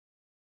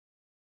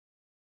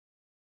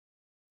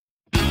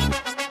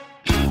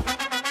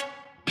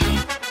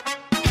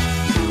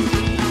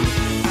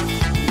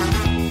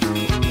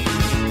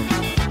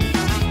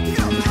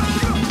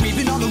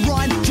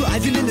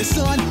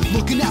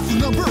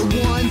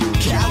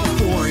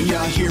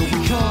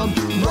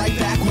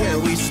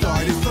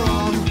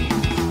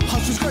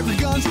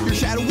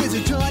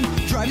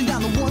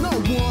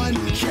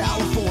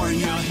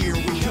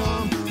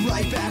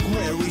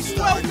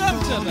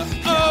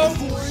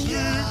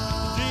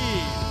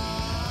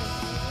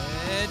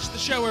Switch, the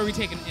show where we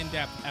take an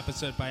in-depth,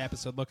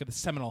 episode-by-episode look at the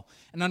seminal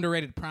and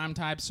underrated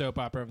primetime soap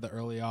opera of the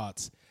early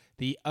aughts,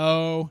 the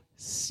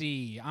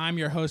OC. I'm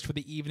your host for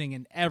the evening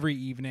and every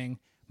evening,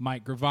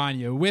 Mike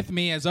Gravagna. With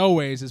me, as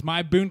always, is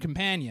my boon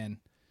companion,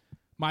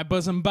 my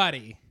bosom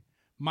buddy,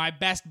 my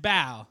best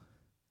pal,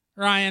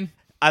 Ryan.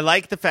 I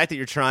like the fact that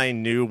you're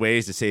trying new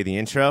ways to say the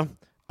intro,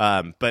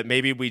 but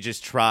maybe we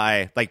just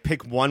try,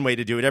 pick one way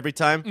to do it every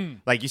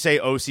time. Like you say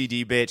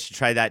OCD, bitch, you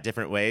try that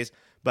different ways.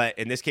 But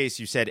in this case,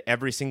 you said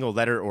every single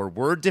letter or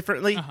word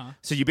differently.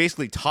 So you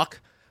basically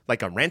talk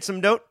like a ransom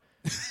note.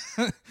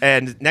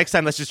 And next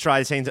time, let's just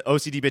try saying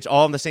OCD, bitch,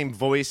 all in the same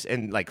voice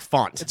and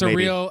font. It's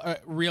maybe. a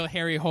real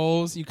Harry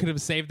Holes. You could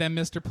have saved them,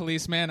 Mr.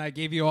 Policeman. I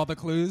gave you all the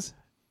clues.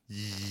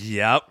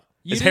 Yep.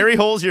 Harry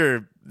Holes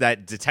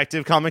that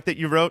detective comic that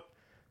you wrote?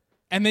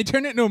 And they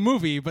turned it into a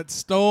movie, but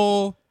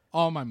stole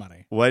all my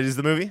money. What is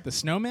the movie? The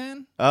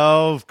Snowman?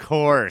 Oh, of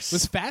course.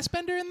 Was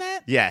Fassbender in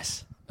that?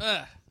 Yes.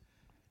 Ugh.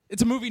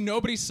 It's a movie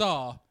nobody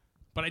saw,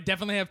 but I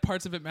definitely have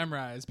parts of it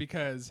memorized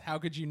because how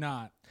could you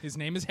not? His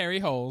name is Harry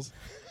Holes.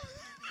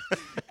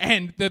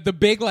 And the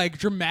big,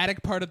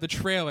 dramatic part of the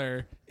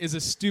trailer is a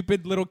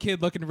stupid little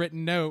kid-looking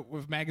written note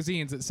with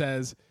magazines that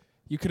says,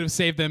 "You could have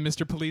saved them,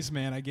 Mr.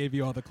 Policeman. I gave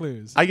you all the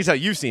clues." I can tell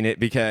you've seen it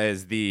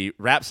because the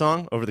rap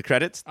song over the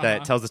credits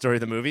that tells the story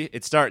of the movie,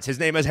 it starts, "His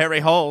name is Harry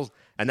Holes,"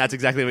 and that's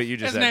exactly what you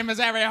just said. His name is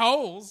Harry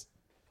Holes.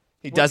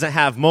 He doesn't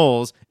have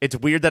moles. It's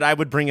weird that I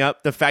would bring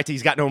up the fact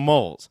he's got no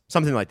moles.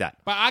 Something like that.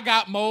 But I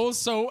got moles,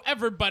 so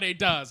everybody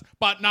does.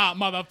 But not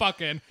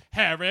motherfucking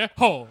Harry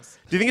Holes.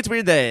 Do you think it's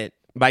weird that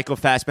Michael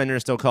Fassbender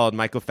is still called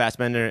Michael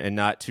Fassbender and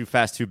not Too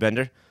Fast, Too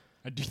Bender?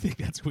 I do think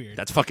that's weird.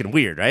 That's fucking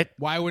weird, right?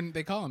 Why wouldn't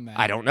they call him that?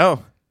 I don't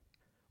know.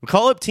 We'll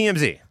call up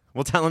TMZ.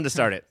 We'll tell him to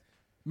start it.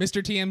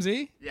 Mr.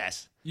 TMZ?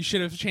 Yes. You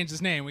should have changed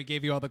his name. We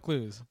gave you all the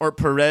clues. Or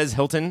Perez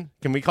Hilton.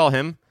 Can we call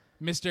him?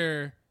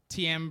 Mr.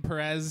 TM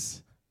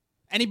Perez.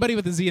 Anybody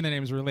with a Z in their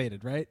name is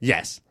related, right?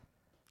 Yes.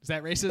 Is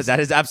that racist? That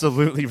is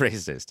absolutely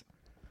racist.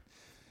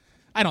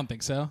 I don't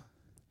think so.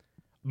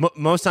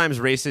 Most times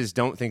racists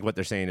don't think what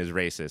they're saying is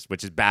racist,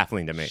 which is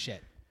baffling to me.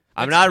 Shit.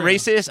 I'm not a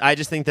racist. I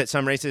just think that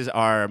some races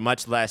are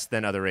much less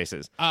than other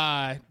races.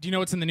 Do you know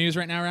what's in the news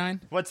right now, Ryan?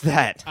 What's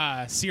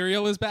that?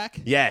 Cereal is back.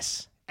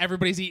 Yes.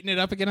 Everybody's eating it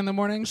up again in the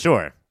morning.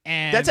 Sure.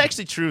 And that's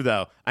actually true,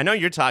 though. I know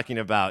you're talking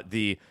about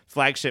the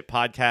flagship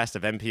podcast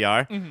of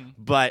NPR,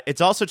 but it's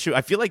also true.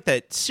 I feel like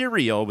that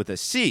cereal with a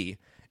C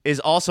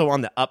is also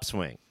on the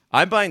upswing.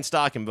 I'm buying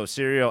stock in both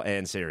cereal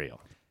and cereal.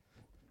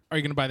 Are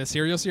you going to buy the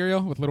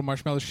cereal with little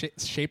marshmallows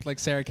shaped like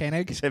Sarah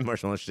Koenig? You said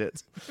marshmallow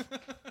shits.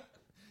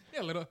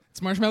 Yeah,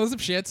 it's marshmallows of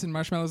shits and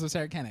marshmallows of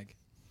Sarah Koenig.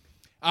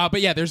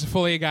 But yeah, there's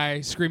fully a guy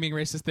screaming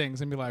racist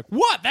things and be like,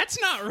 "What? That's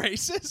not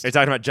racist." Are you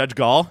talking about Judge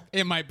Gall?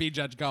 It might be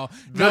Judge Gall.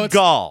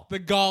 Gall. The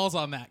Gall's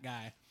on that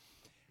guy.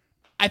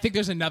 I think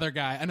there's another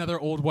guy, another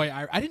old white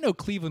Irish. I didn't know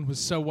Cleveland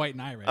was so white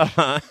and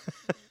Irish.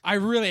 I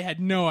really had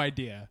no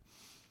idea.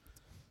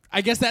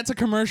 I guess that's a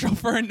commercial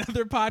for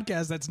another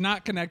podcast that's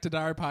not connected to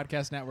our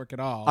podcast network at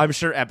all. I'm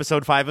sure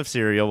episode 5 of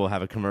Serial will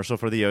have a commercial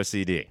for the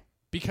OCD.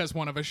 Because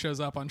one of us shows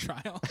up on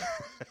trial.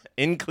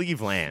 In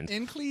Cleveland.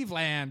 In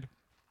Cleveland.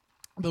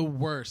 The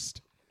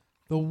worst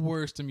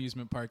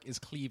amusement park is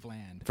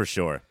Cleveland. For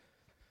sure.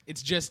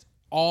 It's just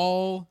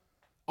all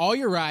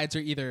your rides are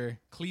either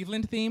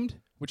Cleveland themed,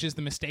 which is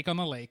the Mistake on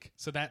the Lake,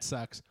 so that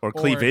sucks. Or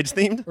cleavage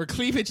themed? Or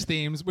cleavage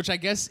themes, which I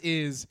guess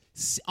is,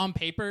 on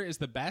paper, is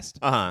the best,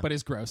 but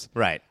is gross.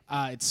 Right.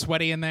 It's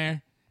sweaty in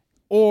there.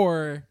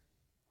 Or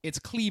it's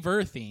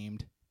Cleaver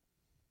themed,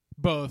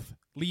 both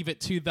Leave It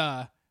to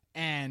the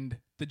and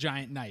the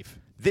giant knife.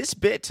 This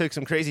bit took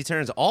some crazy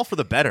turns, all for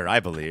the better,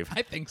 I believe.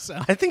 I think so.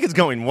 I think it's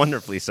going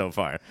wonderfully so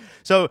far.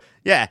 So,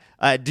 yeah,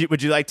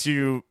 would you like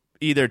to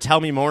either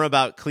tell me more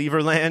about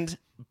Cleaverland,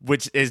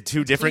 which is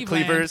two different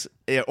Cleavers,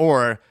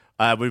 or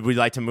would we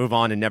like to move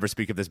on and never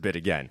speak of this bit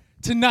again?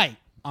 Tonight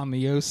on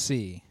the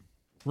OC,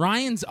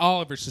 Ryan's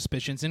Oliver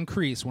suspicions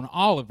increase when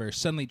Oliver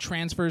suddenly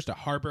transfers to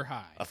Harbor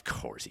High. Of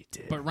course he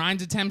did. But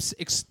Ryan's attempts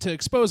to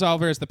expose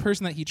Oliver as the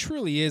person that he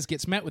truly is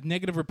gets met with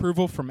negative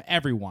approval from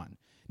everyone.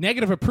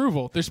 Negative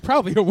approval? There's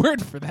probably a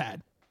word for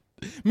that.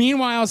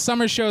 Meanwhile,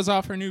 Summer shows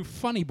off her new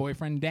funny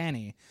boyfriend,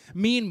 Danny.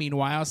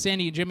 Meanwhile,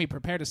 Sandy and Jimmy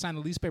prepare to sign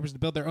the lease papers to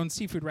build their own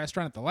seafood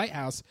restaurant at the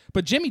Lighthouse,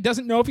 but Jimmy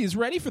doesn't know if he's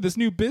ready for this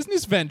new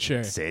business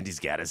venture. Sandy's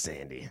got a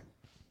Sandy.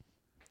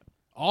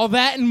 All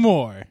that and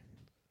more.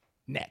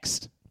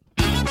 Next.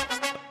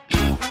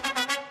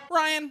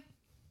 Ryan,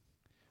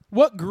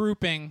 what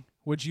grouping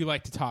would you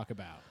like to talk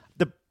about?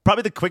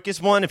 Probably the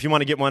quickest one, if you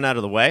want to get one out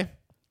of the way.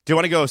 Do you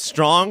want to go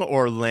strong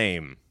or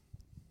lame?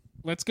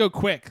 Let's go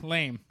quick.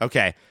 Lame.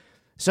 Okay.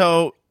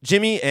 So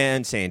Jimmy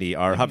and Sandy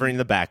are hovering in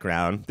the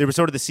background. They were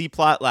sort of the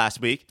C-plot last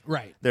week.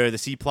 Right. They're the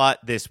C-plot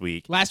this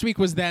week. Last week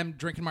was them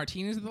drinking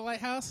martinis at the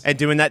Lighthouse. And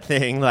doing that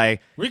thing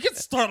like... We could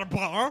start a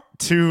bar.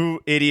 Two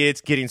idiots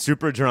getting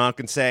super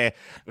drunk and say,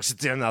 we should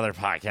do another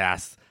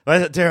podcast.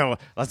 Let's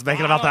make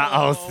it about the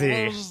OC.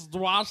 We'll just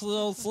watch the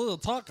OC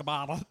and talk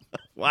about it.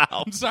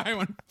 Wow. I'm sorry, I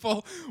went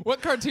full...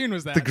 What cartoon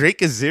was that? The Great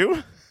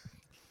Gazoo?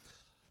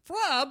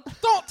 Fred,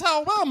 don't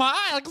tell Wilma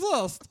I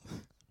exist.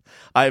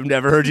 I've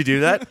never heard you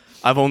do that.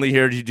 I've only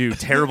heard you do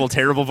terrible,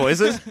 terrible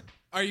voices.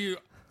 Are you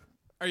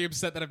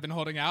upset that I've been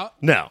holding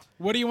out? No.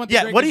 What do you want the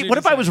Yeah, drink what to do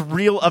if to I say? was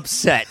real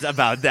upset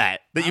about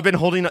that you've been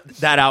holding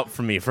that out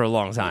for me for a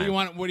long time?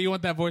 What do you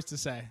want that voice to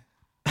say?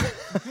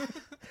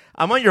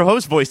 I want your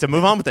host voice to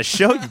move on with the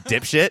show, you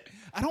dipshit.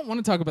 I don't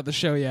want to talk about the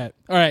show yet.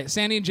 All right,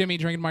 Sandy and Jimmy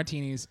drinking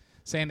martinis,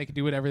 saying they can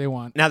do whatever they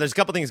want. Now, there's a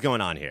couple things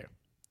going on here.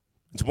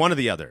 It's one or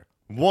the other.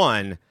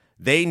 One,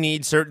 they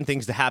need certain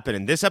things to happen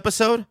in this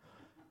episode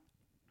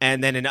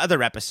and then in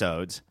other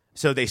episodes.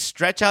 So they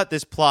stretch out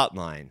this plot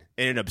line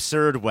in an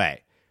absurd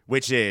way,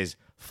 which is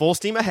full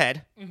steam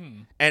ahead.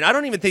 Mm-hmm. And I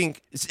don't even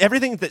think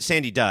everything that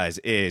Sandy does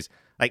is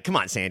like, come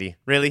on, Sandy,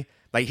 really?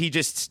 Like, he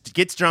just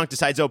gets drunk,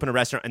 decides to open a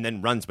restaurant, and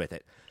then runs with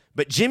it.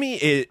 But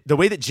Jimmy, the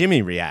way that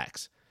Jimmy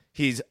reacts,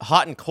 he's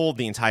hot and cold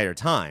the entire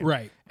time.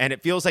 Right. And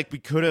it feels like we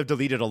could have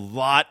deleted a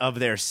lot of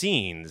their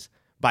scenes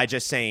by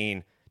just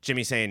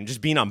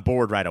just being on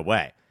board right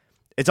away.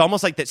 It's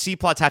almost like that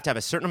C-plots have to have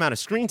a certain amount of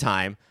screen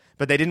time,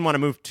 but they didn't want to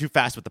move too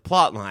fast with the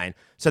plot line,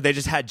 so they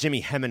just had Jimmy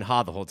hem and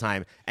haw the whole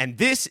time. And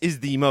this is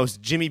the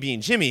most Jimmy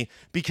being Jimmy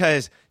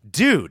because,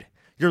 dude,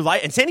 your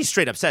life, and Sandy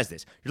straight up says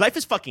this, your life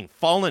is fucking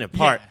falling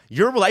apart. Yeah.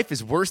 Your life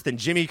is worse than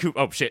Jimmy Cooper.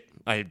 Oh, shit.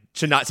 I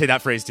should not say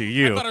that phrase to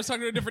you. I thought I was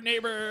talking to a different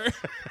neighbor.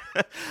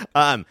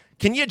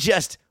 Can you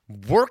just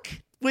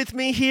work with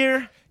me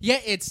here? Yeah,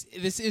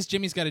 this is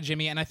Jimmy's Got a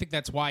Jimmy, and I think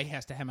that's why he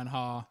has to hem and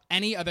haw.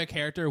 Any other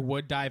character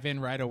would dive in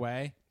right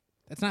away.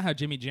 That's not how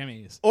Jimmy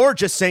Jimmy's. Or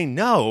just say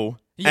no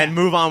and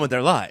move on with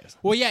their lives.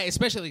 Well, yeah,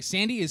 especially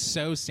Sandy is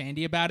so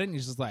Sandy about it, and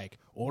he's just like,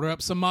 order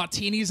up some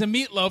martinis and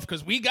meatloaf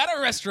because we got a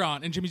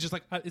restaurant. And Jimmy's just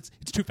like, it's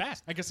too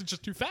fast. I guess it's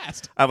just too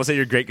fast. I will say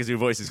your Great Kazoo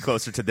voice is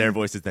closer to their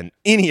voices than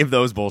any of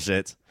those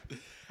bullshits.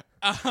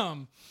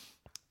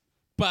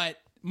 But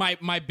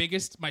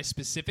my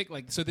specific,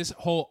 like, so this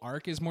whole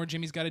arc is more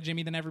Jimmy's Got a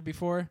Jimmy than ever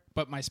before.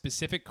 But my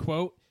specific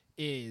quote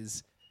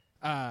is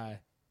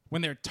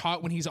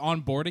when he's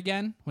on board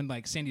again, when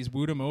like Sandy's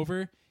wooed him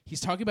over,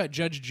 he's talking about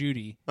Judge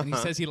Judy, and he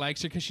says he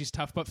likes her because she's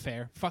tough but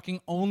fair.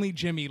 Fucking only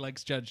Jimmy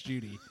likes Judge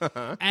Judy.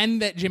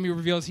 And that Jimmy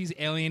reveals he's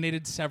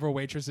alienated several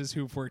waitresses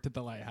who've worked at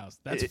the lighthouse.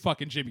 That's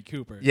fucking Jimmy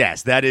Cooper.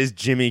 Yes, that is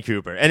Jimmy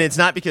Cooper. And it's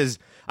not because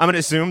I'm going to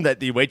assume that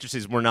the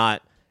waitresses were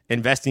not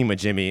investing with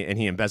Jimmy and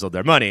he embezzled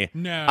their money.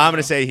 No. I'm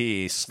going to say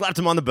he slapped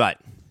him on the butt.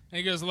 And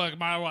he goes, look,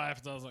 my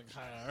wife doesn't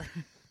care.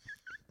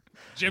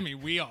 Jimmy,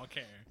 we all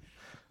care.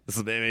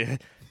 Listen, baby,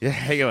 you're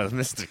hanging with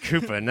Mr.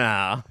 Cooper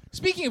now.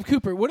 Speaking of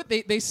Cooper, what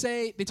did they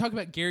say? They talk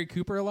about Gary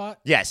Cooper a lot.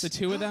 Yes. The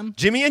two of them.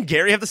 Jimmy and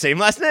Gary have the same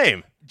last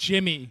name.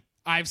 Jimmy,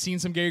 I've seen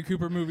some Gary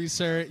Cooper movies,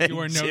 sir. You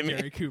are no Jimmy.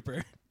 Gary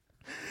Cooper.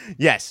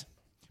 Yes.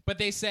 But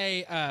they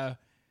say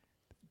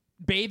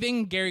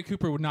bathing Gary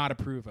Cooper would not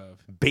approve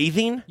of.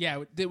 Bathing?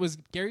 Yeah, was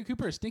Gary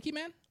Cooper a stinky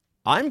man?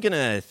 I'm going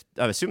to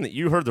assume that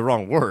you heard the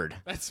wrong word.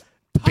 That's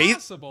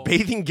possible.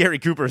 Bathing Gary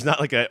Cooper is not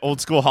like an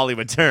old school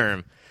Hollywood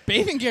term.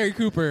 Bathing Gary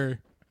Cooper,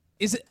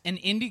 is it an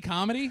indie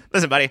comedy?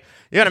 Listen, buddy,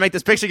 you got to make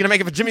this picture, you're going to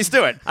make it for Jimmy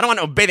Stewart. I don't want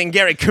no bathing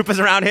Gary Coopers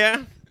around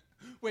here.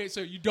 Wait,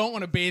 so you don't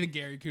want to bathe in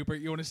Gary Cooper,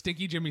 you want a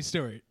stinky Jimmy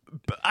Stewart?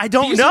 But I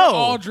don't These know. are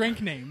all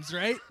drink names,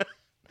 right?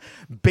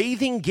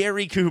 Bathing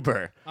Gary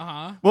Cooper.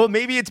 Uh-huh. Well,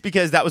 maybe it's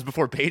because that was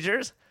before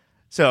pagers.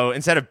 So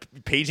instead of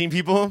paging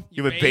people,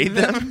 you would bathe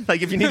them.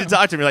 Like if you need to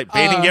talk to them, you're like,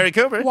 bathing Gary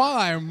Cooper. While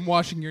I'm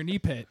washing your knee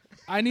pit,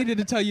 I needed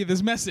to tell you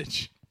this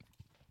message.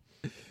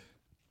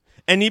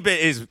 And knee pit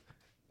is,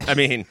 I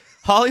mean,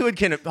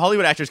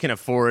 Hollywood actors can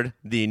afford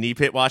the knee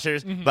pit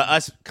washers, but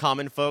us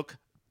common folk,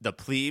 the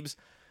plebes,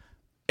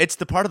 it's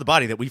the part of the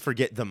body that we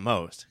forget the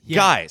most. Yeah.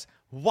 Guys,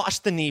 wash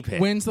the knee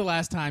pit. When's the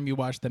last time you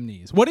washed them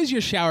knees? What is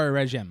your shower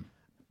regime?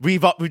 We've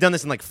done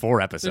this in like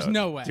 4 episodes. There's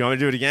no way. Do you want me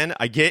to do it again?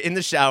 I get in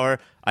the shower.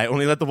 I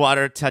only let the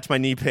water touch my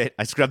knee pit.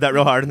 I scrub that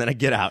real hard, and then I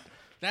get out.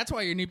 That's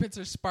why your knee pits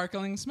are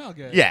sparkling and smell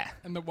good. Yeah.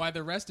 And why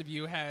the rest of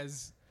you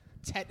has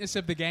tetanus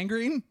of the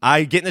gangrene?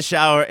 I get in the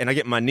shower, and I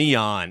get my knee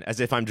on as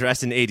if I'm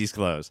dressed in 80s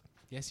clothes.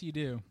 Yes, you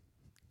do.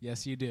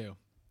 Yes, you do.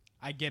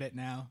 I get it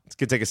now. It's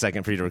going to take a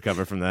second for you to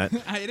recover from that.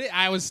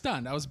 I was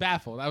stunned. I was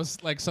baffled. I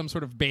was like some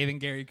sort of bathing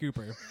Gary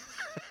Cooper.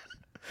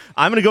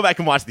 I'm going to go back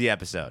and watch the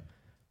episode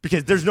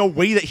because there's no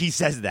way that he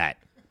says that.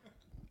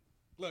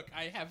 Look,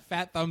 I have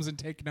fat thumbs and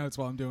take notes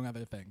while I'm doing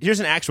other things. Here's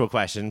an actual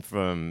question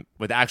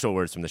with actual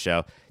words from the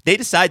show. They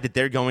decide that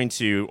they're going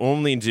to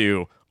only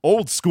do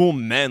old school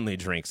manly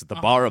drinks at the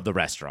bar of the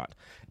restaurant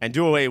and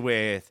do away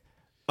with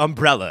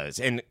umbrellas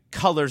and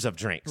colors of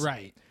drinks.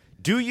 Right.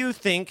 Do you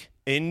think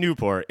in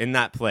Newport, in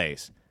that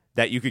place,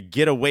 that you could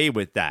get away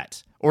with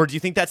that? Or do you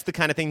think that's the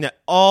kind of thing that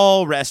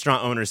all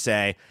restaurant owners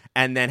say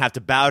and then have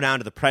to bow down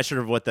to the pressure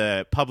of what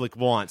the public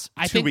wants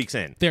I 2 think weeks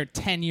in? They're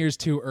 10 years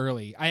too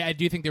early. I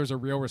do think there was a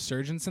real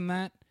resurgence in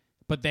that,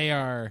 but they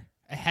are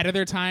ahead of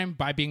their time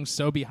by being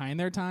so behind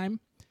their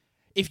time.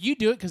 If you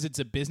do it because it's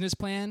a business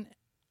plan,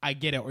 I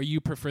get it, or you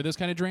prefer those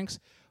kind of drinks.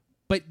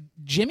 But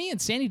Jimmy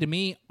and Sandy, to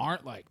me,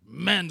 aren't like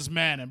men's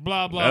men and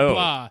blah, blah, No.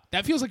 blah.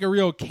 That feels like a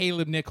real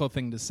Caleb Nickel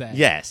thing to say.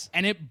 Yes.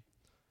 And it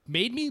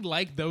made me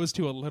like those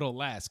two a little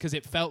less because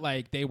it felt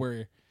like they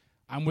were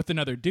I'm with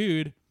another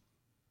dude.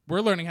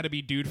 We're learning how to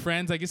be dude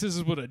friends. I guess this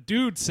is what a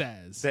dude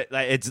says.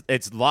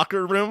 It's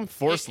locker room,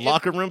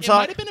 locker room It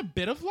talk. might have been a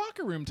bit of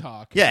locker room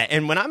talk. Yeah,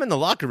 and when I'm in the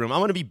locker room, I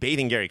want to be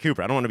bathing Gary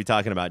Cooper. I don't want to be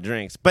talking about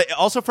drinks. But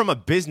also from a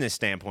business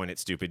standpoint,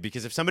 it's stupid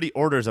because if somebody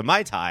orders a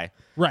Mai Tai,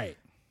 Right.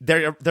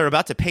 they're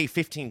about to pay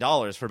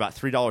 $15 for about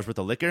 $3 worth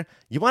of liquor.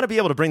 You want to be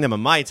able to bring them a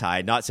Mai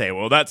Tai, not say,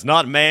 well, that's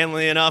not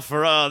manly enough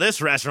for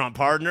this restaurant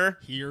partner.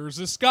 Here's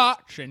a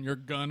scotch, and you're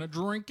gonna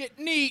drink it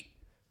neat.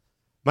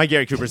 My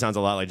Gary Cooper sounds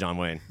a lot like John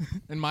Wayne.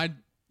 And my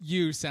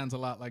you sounds a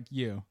lot like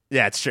you.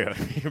 Yeah, it's true.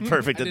 You're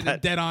perfect I at did that.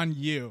 a dead on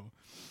you.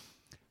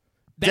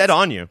 Dead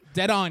on you.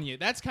 Dead on you.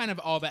 That's kind of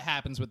all that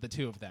happens with the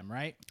two of them,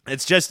 right?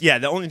 It's just,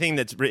 the only thing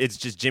it's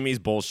just Jimmy's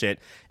bullshit.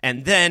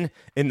 And then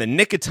in the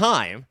nick of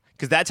time,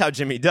 because that's how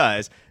Jimmy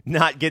does,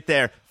 not get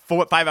there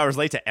 5 hours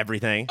late to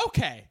everything.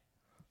 Okay.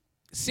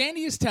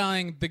 Sandy is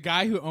telling the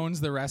guy who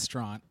owns the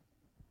restaurant,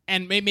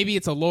 and maybe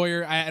it's a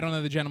lawyer. I don't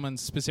know the gentleman's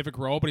specific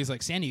role, but he's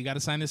like, Sandy, you got to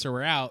sign this or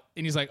we're out.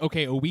 And he's like,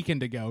 okay, a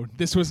weekend ago.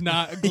 This was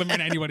not a glimmer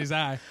in anybody's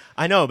eye.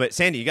 I know, but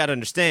Sandy, you got to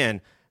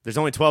understand, there's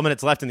only 12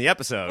 minutes left in the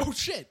episode. Oh,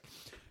 shit.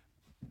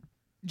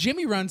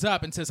 Jimmy runs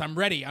up and says, I'm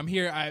ready. I'm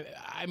here.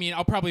 I mean,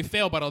 I'll probably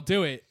fail, but I'll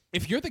do it.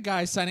 If you're the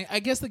guy signing, I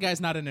guess the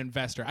guy's not an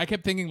investor. I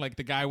kept thinking like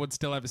the guy would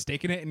still have a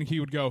stake in it, and he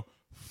would go,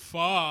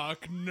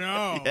 fuck,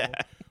 no. Yeah.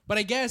 But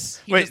I guess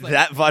he Wait, was like,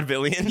 that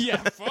vaudevillian? yeah,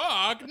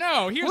 fuck,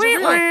 no. Here's a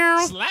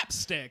real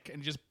slapstick,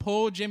 and just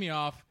pull Jimmy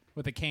off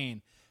with a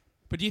cane.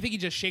 But do you think he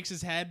just shakes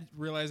his head,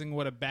 realizing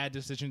what a bad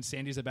decision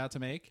Sandy's about to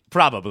make?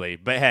 Probably,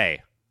 but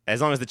hey,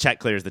 as long as the check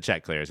clears,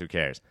 who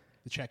cares?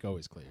 The check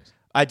always clears.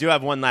 I do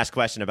have one last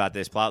question about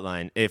this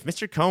plotline. If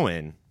Mr.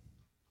 Cohen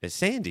is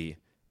Sandy,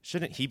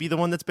 shouldn't he be the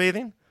one that's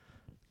bathing?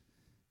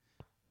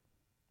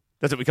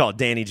 That's what we call a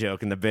Danny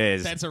joke in the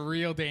biz. That's a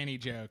real Danny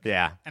joke.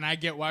 Yeah. And I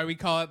get why we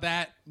call it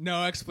that.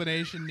 No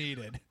explanation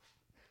needed.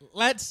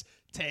 Let's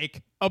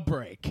take a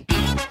break.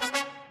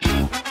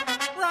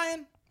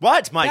 Ryan.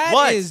 What, Mike? That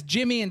What? is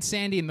Jimmy and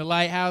Sandy in the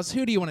Lighthouse.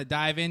 Who do you want to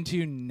dive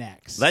into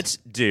next? Let's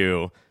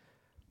do...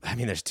 I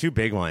mean, there's two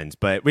big ones,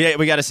 but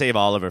we got to save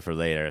Oliver for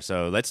later.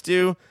 So let's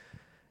do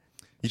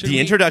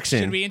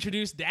introduction. Should we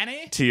introduce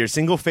Danny? To your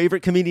single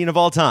favorite comedian of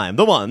all time,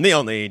 the one, the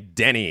only,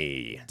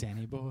 Danny.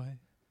 Danny boy.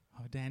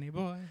 Oh, Danny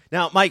boy.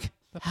 Now, Mike,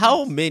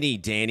 how many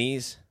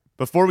Dannys,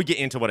 before we get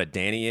into what a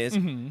Danny is,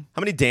 how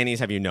many Dannys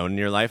have you known in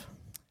your life?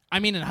 I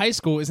mean, in high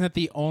school, isn't it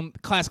the only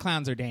class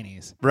clowns are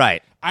Dannies?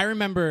 Right. I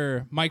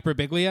remember Mike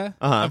Birbiglia,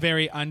 a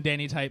very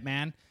un-Danny type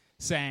man,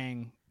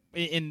 saying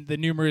in the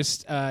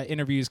numerous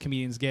interviews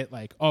comedians get,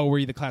 like, oh, were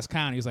you the class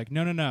clown? He was like,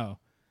 no.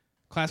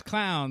 Class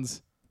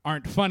clowns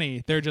aren't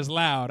funny. They're just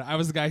loud. I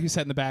was the guy who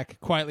sat in the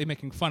back quietly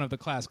making fun of the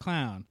class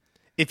clown.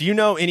 If you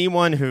know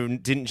anyone who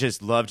didn't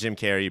just love Jim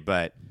Carrey,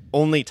 but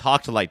only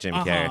talked like Jim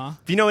Carrey,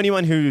 if you know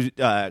anyone who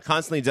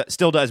constantly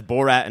still does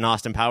Borat and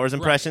Austin Powers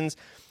impressions,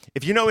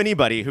 if you know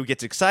anybody who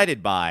gets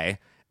excited by,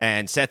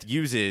 and Seth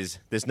uses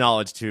this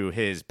knowledge to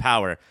his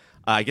power,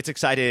 gets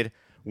excited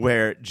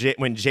when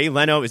Jay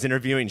Leno is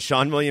interviewing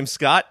Sean William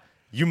Scott,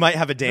 you might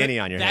have a Danny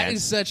on your hands. That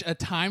is such a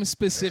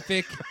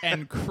time-specific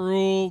and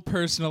cruel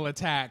personal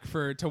attack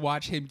to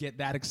watch him get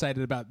that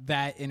excited about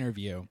that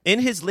interview. In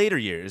his later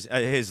years,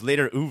 his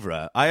later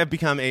oeuvre, I have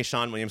become a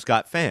Sean William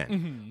Scott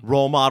fan.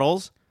 Role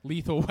models.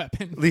 Lethal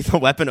Weapon.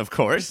 Lethal Weapon, of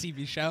course.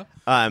 TV show.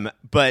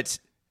 But...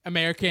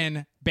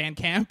 American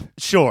Bandcamp.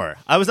 Sure.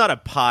 I was not a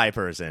pie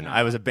person.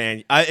 I was a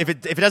band. If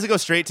it doesn't go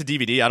straight to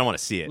DVD, I don't want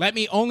to see it. Let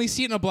me only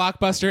see it in a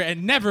Blockbuster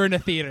and never in a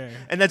theater.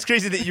 And that's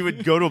crazy that you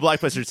would go to a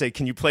Blockbuster and say,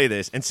 can you play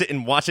this? And sit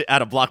and watch it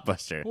at a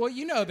Blockbuster. Well,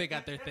 you know they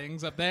got their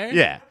things up there.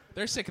 Yeah.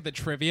 They're sick of the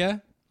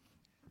trivia.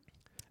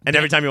 And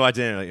every time you watch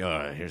it, you're like,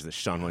 oh, here's the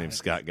Sean William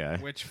Scott guy.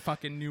 Which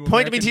fucking new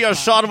Point me to your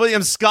Sean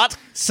William Scott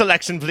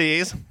selection,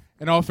 please.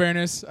 In all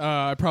fairness,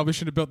 I probably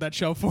should have built that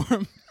shelf for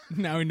him.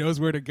 Now he knows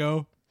where to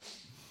go.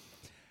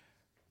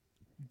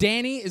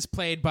 Danny is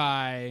played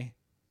by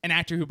an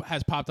actor who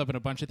has popped up in a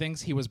bunch of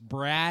things. He was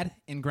Brad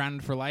in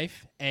Grounded for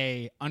Life,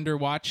 a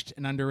underwatched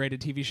and underrated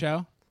TV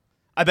show.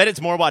 I bet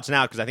it's more watched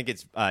now because I think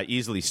it's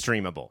easily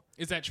streamable.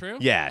 Is that true?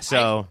 Yeah,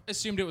 so... I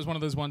assumed it was one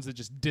of those ones that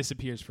just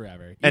disappears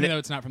forever, And even though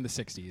it's not from the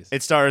 60s.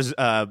 It stars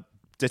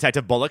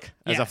Detective Bullock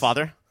as a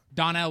father.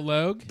 Don L.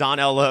 Logue. Don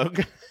L. Logue.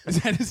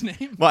 Is that his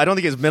name? Well, I don't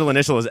think his middle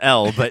initial is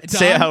L, but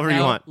say it however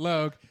you want.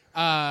 Logue.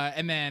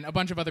 And then a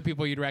bunch of other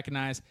people you'd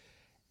recognize.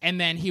 And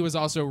then he was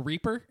also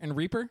Reaper in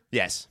Reaper.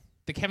 Yes.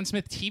 The Kevin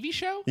Smith TV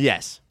show?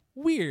 Yes.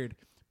 Weird.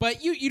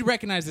 But you'd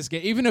recognize this guy,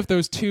 even if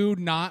those two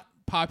not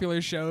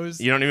popular shows.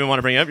 You don't even want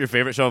to bring up your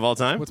favorite show of all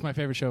time? What's my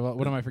favorite show?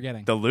 What am I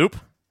forgetting? The Loop?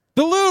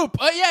 The Loop!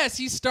 Oh, yes,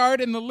 he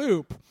starred in The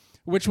Loop,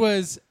 which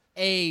was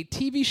a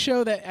TV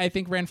show that I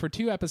think ran for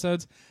 2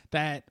 episodes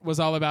that was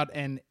all about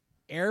an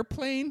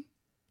airplane.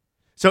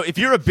 So if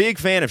you're a big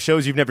fan of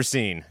shows you've never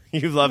seen,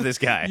 you love this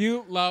guy.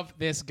 You love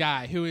this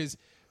guy who is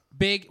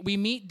big. We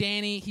meet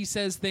Danny. He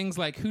says things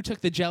like, who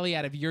took the jelly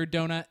out of your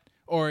donut?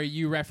 Or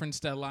you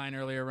referenced a line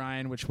earlier,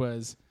 Ryan, which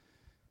was,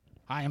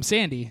 I am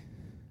Sandy.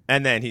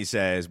 And then he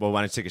says, well,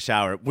 why don't you take a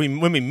shower? When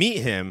we meet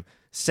him,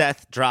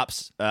 Seth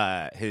drops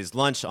his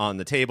lunch on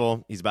the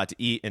table. He's about to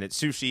eat, and it's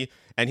sushi.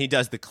 And he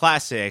does the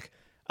classic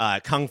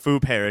kung fu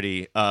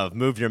parody of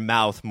move your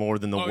mouth more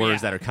than the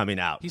words that are coming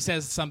out. He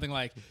says something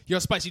like, your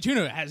spicy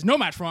tuna has no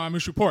match for my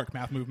mushu pork.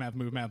 Mouth move, mouth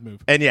move, mouth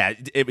move. And yeah,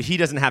 he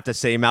doesn't have to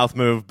say mouth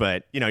move,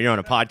 but you're on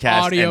a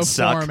podcast Audio and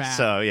suck. format.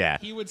 So yeah.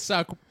 He would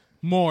suck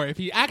more if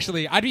he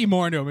actually, I'd be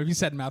more into him if he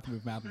said mouth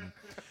move, mouth move.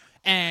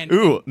 And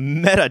ooh,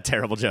 meta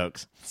terrible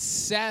jokes.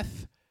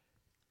 Seth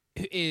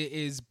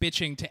is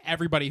bitching to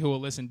everybody who will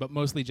listen, but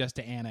mostly just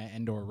to Anna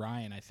and or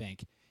Ryan, I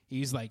think.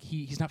 He's like,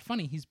 he's not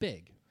funny, he's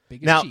big.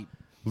 Big now, as cheap.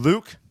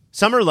 Luke,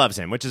 Summer loves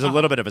him, which is a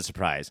little bit of a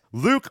surprise.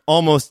 Luke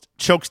almost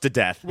chokes to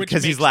death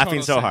because he's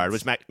laughing so hard,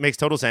 which makes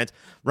total sense.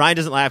 Ryan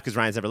doesn't laugh because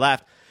Ryan's never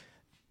laughed.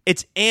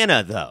 It's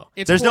Anna, though.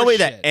 There's no way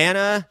that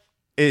Anna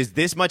is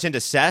this much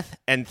into Seth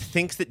and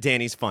thinks that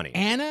Danny's funny.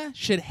 Anna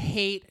should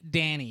hate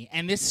Danny.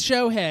 And this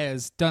show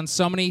has done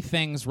so many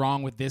things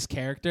wrong with this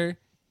character,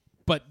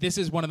 but this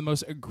is one of the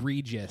most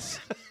egregious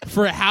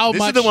for how this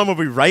much... This is the one where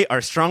we write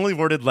our strongly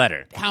worded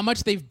letter. How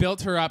much they've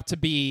built her up to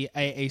be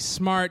a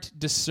smart,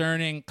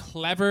 discerning,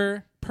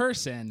 clever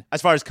person.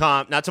 As far as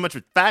not so much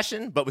with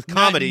fashion, but with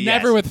comedy,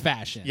 Never with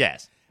fashion.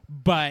 Yes.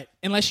 But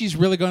unless she's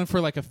really going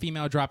for like a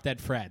female Drop Dead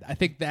Fred. I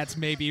think that's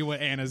maybe what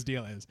Anna's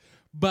deal is.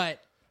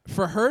 But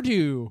for her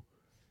to...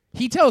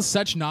 He tells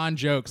such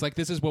non-jokes. Like,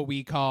 this is what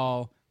we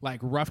call... like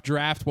rough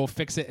draft, we'll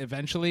fix it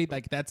eventually.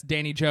 Like that's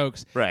Danny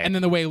jokes, right? And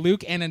then the way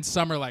Luke and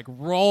Summer like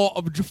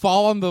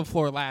fall on the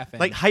floor laughing,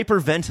 like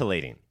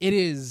hyperventilating. It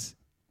is,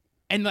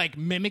 and like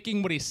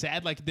mimicking what he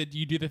said. Like, did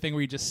you do the thing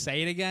where you just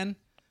say it again?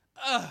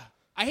 I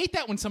hate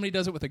that when somebody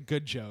does it with a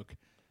good joke,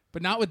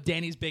 but not with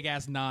Danny's big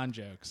ass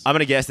non-jokes. I'm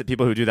gonna guess that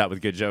people who do that with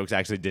good jokes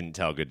actually didn't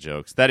tell good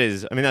jokes.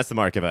 That's the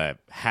mark of a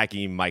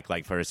hacky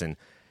Mike-like person.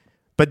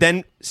 But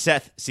then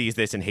Seth sees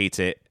this and hates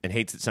it, and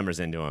hates that Summer's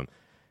into him.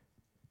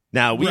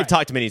 Now, we've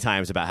talked many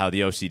times about how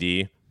the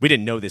OCD, we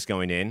didn't know this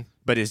going in,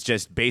 but is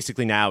just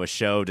basically now a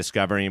show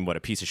discovering what a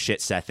piece of shit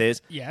Seth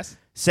is. Yes.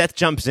 Seth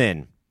jumps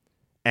in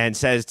and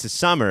says to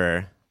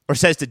Summer, or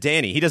says to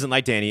Danny, he doesn't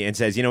like Danny, and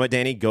says, you know what,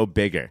 Danny, go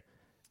bigger.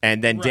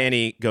 And then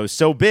Danny goes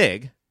so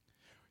big,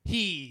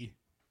 he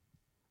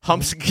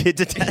humps a kid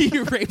to death. He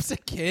rapes a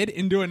kid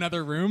into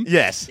another room.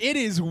 Yes. It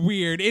is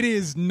weird. It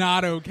is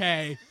not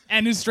okay.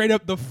 And is straight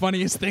up the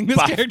funniest thing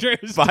this character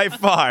is. By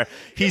far.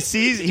 He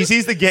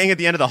sees the gang at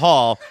the end of the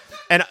hall,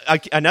 and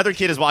another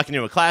kid is walking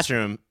into a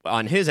classroom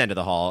on his end of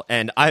the hall,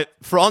 and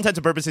for all intents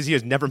and purposes, he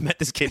has never met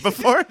this kid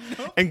before,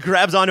 and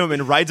grabs onto him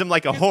and rides him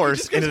like a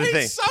horse into the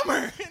thing.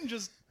 Summer! And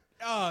just,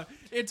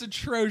 it's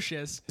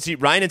atrocious. See,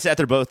 Ryan and Seth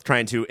are both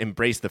trying to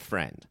embrace the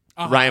friend.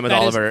 Ryan with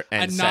Oliver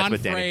and Seth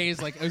with Danny. A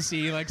non-phrase like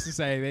OC likes to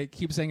say. They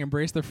keep saying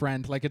embrace the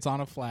friend like it's on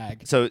a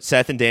flag. So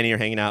Seth and Danny are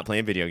hanging out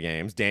playing video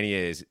games. Danny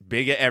is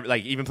big at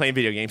even playing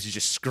video games. He's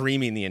just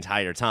screaming the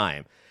entire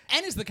time.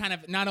 And is the kind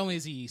of, not only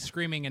is he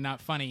screaming and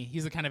not funny,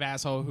 he's the kind of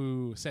asshole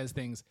who says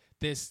things,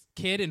 this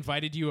kid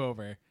invited you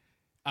over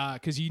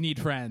because you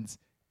need friends.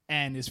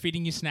 And is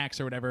feeding you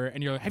snacks or whatever,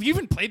 and you're like, have you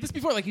even played this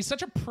before? Like, he's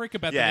such a prick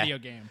about the video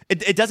game.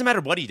 It doesn't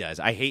matter what he does.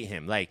 I hate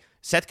him. Like,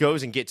 Seth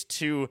goes and gets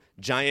 2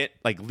 giant,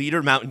 like,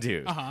 liter Mountain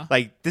Dews.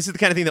 Like, this is the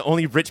kind of thing that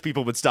only rich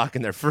people would stock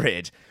in their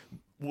fridge.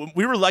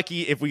 We were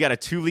lucky if we got a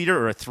 2-liter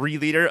or a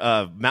 3-liter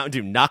of Mountain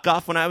Dew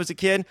knockoff when I was a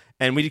kid,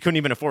 and we couldn't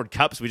even afford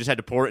cups. We just had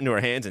to pour it into our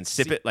hands and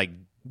sip it like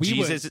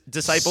Jesus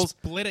disciples.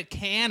 Split a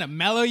can of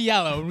Mellow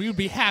Yellow, and we would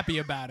be happy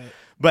about it.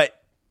 But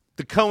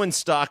the Cohen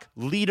stock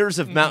liters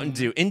of Mountain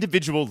Dew,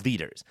 individual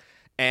liters.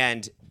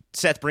 And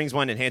Seth brings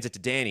one and hands it to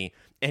Danny,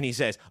 and he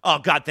says, oh,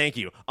 God, thank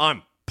you.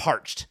 I'm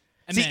parched.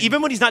 And see,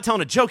 even when he's not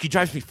telling a joke, he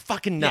drives me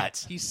fucking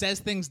nuts. He says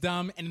things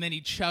dumb, and then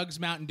he chugs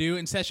Mountain Dew,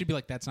 and Seth should be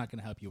like, that's not going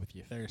to help you with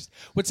your thirst.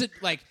 What's it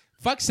like?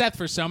 Fuck Seth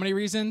for so many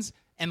reasons,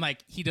 and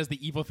like he does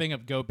the evil thing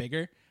of go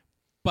bigger,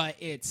 but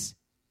it's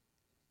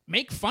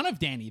make fun of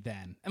Danny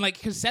then. And like,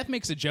 because Seth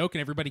makes a joke and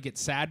everybody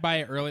gets sad by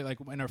it early, like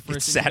in our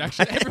first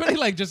introduction. Everybody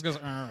like just goes,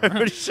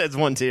 everybody sheds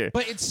one tear.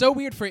 But it's so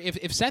weird for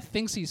if Seth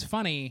thinks he's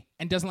funny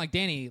and doesn't like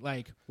Danny,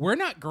 like, we're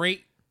not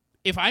great.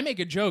 If I make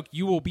a joke,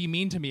 you will be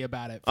mean to me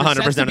about it.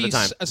 100% of the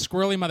time. A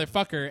squirrely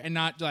motherfucker and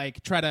not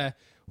like try to,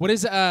 what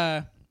is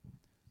the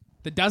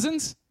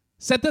dozens?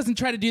 Seth doesn't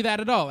try to do that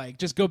at all. Like,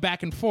 just go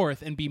back and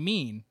forth and be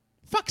mean.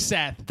 Fuck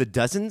Seth. The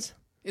dozens?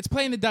 It's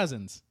playing the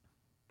dozens.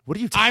 What are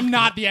you talking I'm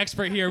not the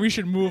expert here. We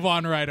should move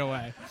on right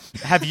away.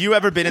 Have you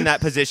ever been in that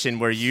position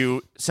where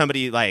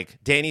somebody like,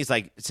 Danny's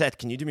like, Seth,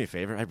 can you do me a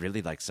favor? I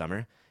really like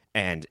Summer.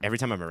 And every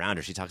time I'm around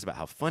her, she talks about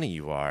how funny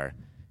you are.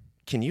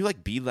 Can you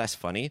like be less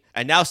funny?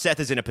 And now Seth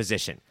is in a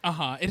position.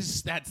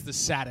 That's the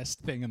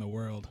saddest thing in the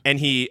world. And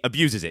he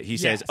abuses it. He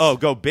says, oh,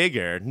 go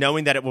bigger,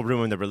 knowing that it will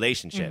ruin the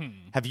relationship.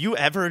 Have you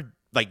ever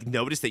like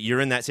noticed that you're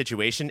in that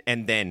situation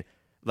and then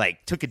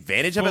like took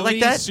advantage of it like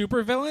that?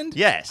 Super villain?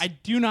 Yes. I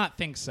do not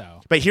think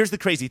so. But here's the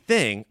crazy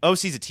thing.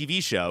 OC's a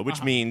TV show,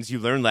 which means you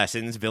learn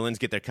lessons, villains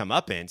get their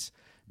comeuppance.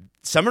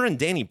 Summer and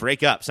Danny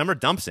break up. Summer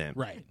dumps him.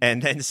 Right.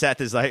 And then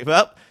Seth is like,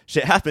 well,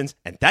 shit happens,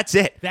 and that's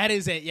it. That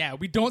is it, yeah.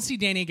 We don't see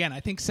Danny again. I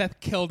think Seth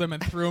killed him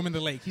and threw him in the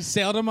lake. He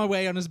sailed him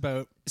away on his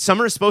boat.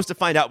 Summer is supposed to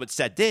find out what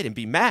Seth did and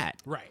be mad.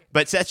 Right.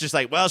 But Seth's just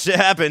like, well, shit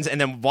happens, and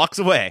then walks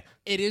away.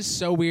 It is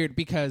so weird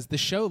because the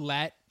show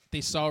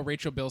they saw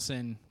Rachel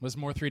Bilson was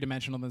more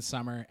three-dimensional than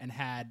Summer and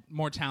had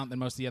more talent than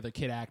most of the other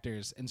kid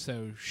actors, and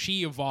so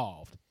she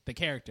evolved, the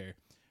character.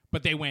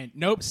 But they went,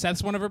 nope,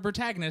 Seth's one of our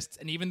protagonists,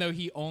 and even though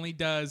he only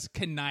does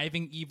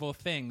conniving evil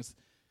things,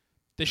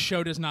 the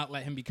show does not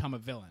let him become a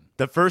villain.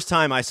 The first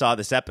time I saw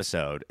this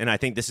episode, and I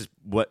think this is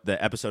what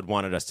the episode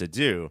wanted us to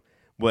do,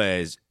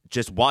 was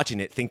just watching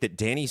it think that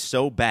Danny's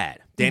so bad,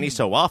 Danny's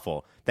so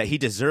awful, that he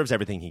deserves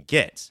everything he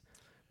gets.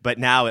 But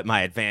now at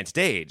my advanced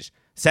age,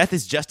 Seth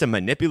is just a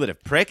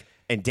manipulative prick,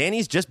 and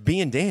Danny's just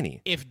being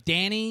Danny. If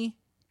Danny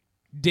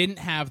didn't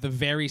have the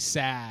very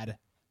sad...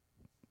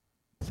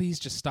 please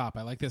just stop.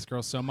 I like this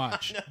girl so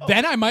much. No.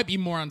 Then I might be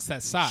more on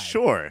Seth's side.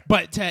 Sure.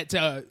 But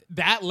to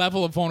that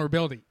level of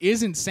vulnerability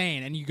is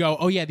insane. And you go,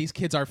 oh, yeah, these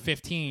kids are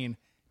 15.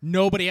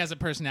 Nobody has a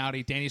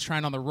personality. Danny's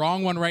trying on the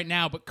wrong one right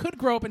now, but could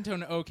grow up into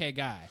an okay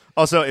guy.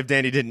 Also, if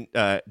Danny didn't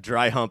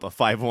dry hump a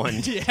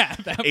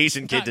 5'1"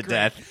 Asian kid to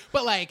death.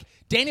 But, like,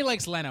 Danny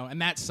likes Leno,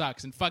 and that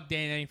sucks. And fuck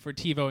Danny for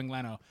TiVoing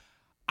Leno.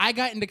 I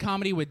got into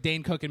comedy with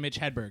Dane Cook and Mitch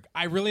Hedberg.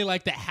 I really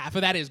like that half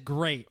of that is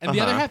great. And the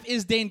other half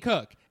is Dane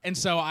Cook. And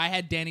so I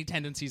had Danny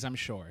tendencies, I'm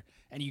sure.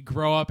 And you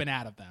grow up and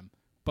out of them.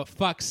 But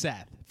fuck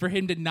Seth. For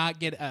him to not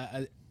get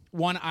a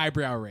one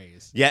eyebrow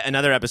raise. Yet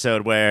another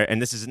episode where,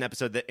 and this is an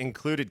episode that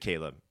included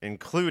Caleb,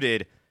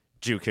 included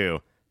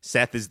Juku.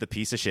 Seth is the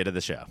piece of shit of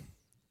the show.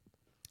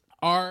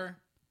 Are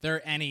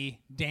there any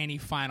Danny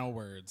final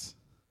words?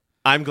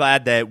 I'm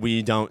glad that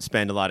we don't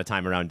spend a lot of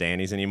time around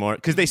Danny's anymore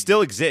because they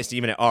still exist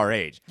even at our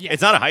age. Yeah.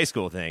 It's not a high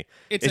school thing.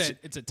 It's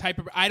a type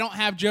of... I don't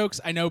have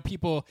jokes. I know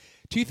people...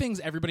 Two things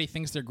everybody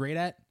thinks they're great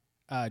at,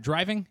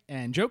 driving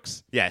and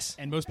jokes. Yes.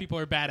 And most people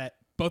are bad at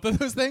both of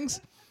those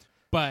things.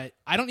 But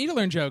I don't need to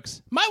learn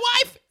jokes. My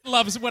wife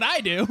loves what I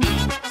do.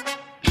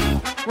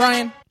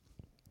 Ryan,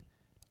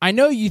 I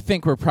know you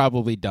think we're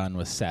probably done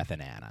with Seth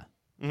and Anna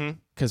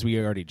because we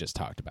already just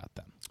talked about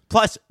them.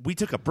 Plus, we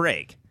took a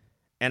break.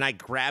 And I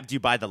grabbed you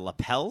by the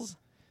lapels,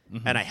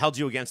 and I held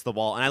you against the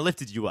wall, and I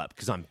lifted you up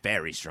because I'm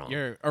very strong.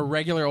 You're a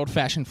regular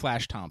old-fashioned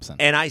Flash Thompson.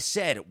 And I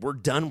said, we're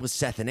done with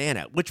Seth and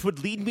Anna, which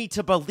would lead me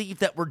to believe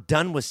that we're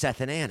done with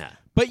Seth and Anna.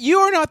 But you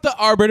are not the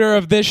arbiter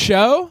of this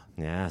show.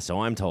 Yeah,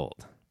 so I'm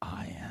told.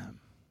 I am.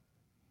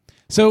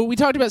 So we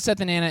talked about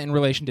Seth and Anna in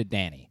relation to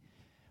Danny,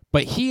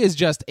 but he is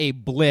just a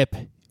blip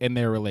in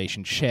their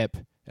relationship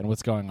and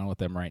what's going on with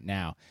them right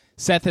now.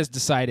 Seth has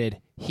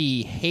decided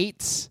he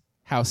hates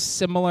how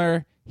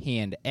similar he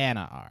and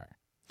Anna are.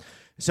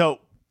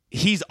 So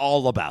he's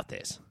all about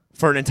this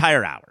for an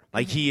entire hour.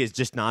 Like, he is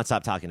just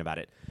nonstop talking about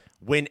it.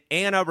 When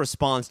Anna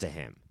responds to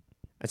him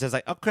and says,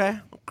 like, okay,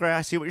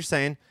 I see what you're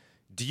saying.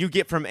 Do you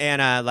get from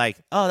Anna, like,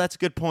 oh, that's a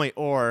good point,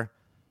 or,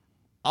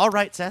 all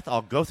right, Seth,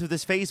 I'll go through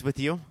this phase with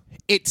you?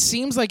 It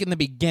seems like in the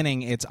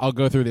beginning it's, I'll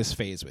go through this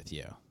phase with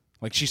you.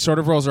 Like, she sort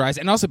of rolls her eyes.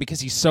 And also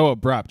because he's so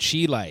abrupt,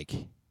 she, like,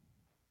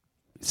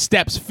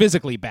 steps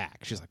physically back.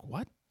 She's like,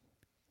 what?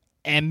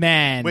 And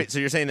then... Wait, so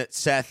you're saying that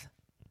Seth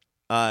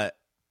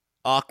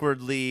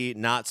awkwardly,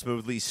 not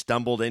smoothly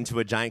stumbled into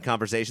a giant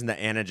conversation that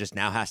Anna just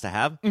now has to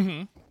have?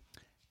 Mm-hmm.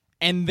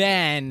 And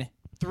then,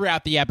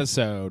 throughout the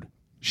episode,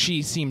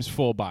 she seems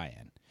full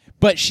buy-in.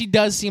 But she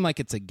does seem like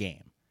it's a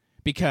game.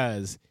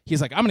 Because he's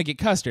like, I'm going to get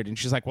custard. And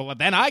she's like, well,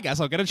 then I guess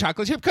I'll get a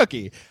chocolate chip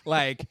cookie.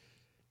 Like...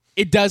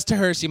 It does to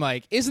her seem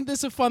like, isn't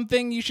this a fun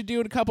thing you should do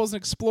in couples and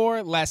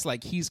explore? Less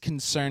like he's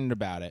concerned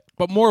about it,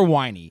 but more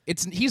whiny.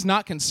 He's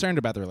not concerned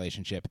about the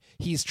relationship.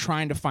 He's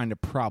trying to find a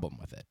problem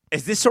with it.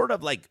 Is this sort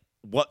of like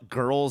what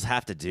girls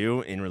have to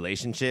do in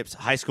relationships,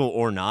 high school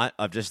or not,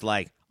 of just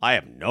like, I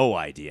have no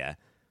idea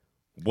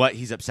what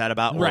he's upset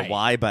about or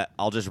why, but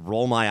I'll just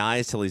roll my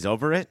eyes till he's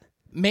over it?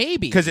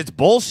 Maybe. Because it's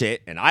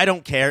bullshit, and I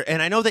don't care,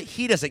 and I know that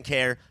he doesn't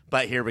care,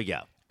 but here we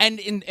go.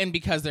 And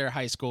because they're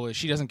high school,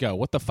 she doesn't go,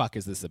 what the fuck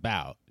is this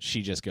about?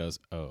 She just goes,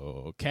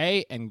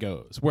 okay, and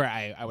goes. Where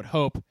I would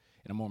hope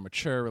in a more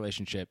mature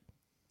relationship,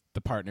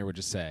 the partner would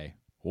just say,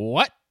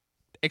 what?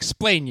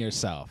 Explain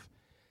yourself.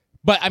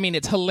 But, I mean,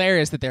 it's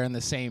hilarious that they're in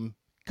the same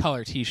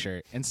color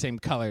T-shirt and same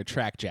color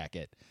track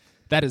jacket.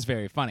 That is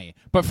very funny.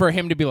 But for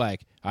him to be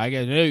like,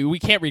 we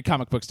can't read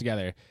comic books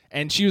together.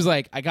 And she was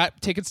like, I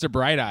got tickets to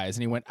Bright Eyes.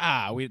 And he went,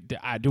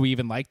 do we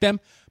even like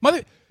them?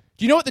 Mother...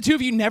 Do you know what the two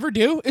of you never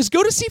do? Is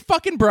go to see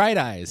fucking Bright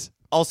Eyes.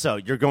 Also,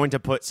 you're going to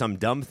put some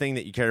dumb thing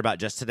that you cared about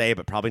just today,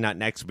 but probably not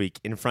next week,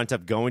 in front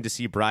of going to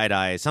see Bright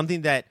Eyes.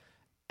 Something that,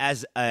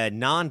 as a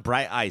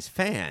non-Bright Eyes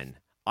fan,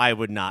 I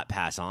would not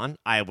pass on.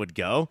 I would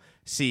go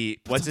see,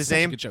 what's his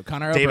name? Good show.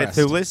 Connor David Obrest.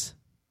 Thewlis.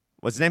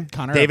 What's his name?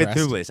 Connor David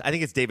Obrest. Thewlis. I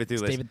think it's David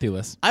Thewlis. It's David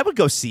Thewlis. I would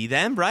go see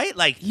them, right?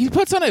 Like, he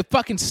puts on a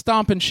fucking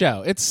stomping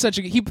show. It's such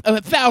a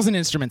 1,000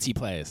 instruments he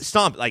plays.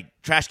 Stomp, like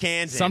trash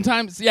cans.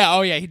 Sometimes, yeah.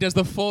 Oh yeah, he does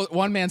the full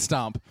one-man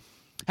stomp.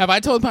 Have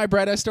I told my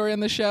Bright Eyes story on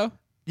this show?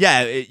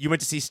 Yeah, you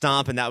went to see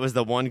Stomp, and that was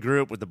the one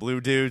group with the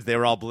blue dudes. They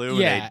were all blue.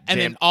 Yeah, and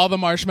then all the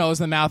marshmallows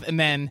in the mouth, and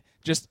then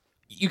just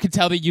you could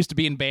tell they used to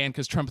be in band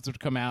because trumpets would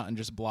come out and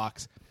just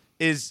blocks.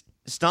 Is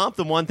Stomp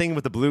the one thing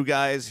with the blue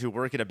guys who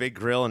work at a big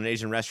grill in an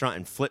Asian restaurant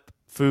and flip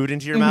food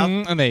into your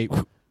mouth? And they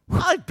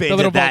I've been the to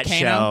little that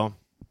volcano. show.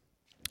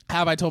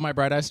 Have I told my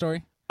Bright Eyes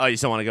story? Oh, you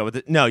still want to go with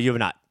it? No, you have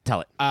not.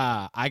 Tell it.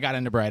 I got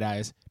into Bright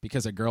Eyes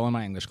because a girl in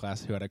my English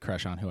class who had a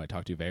crush on, who I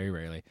talked to very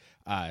rarely,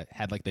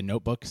 had like the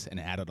notebooks and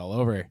it had it all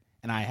over.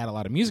 And I had a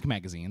lot of music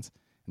magazines,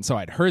 and so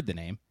I'd heard the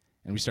name,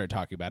 and we started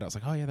talking about it. I was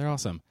like, oh yeah, they're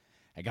awesome.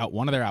 I got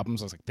one of their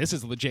albums. I was like, this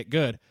is legit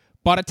good.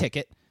 Bought a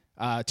ticket,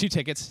 2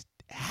 tickets.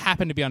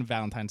 Happened to be on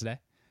Valentine's Day.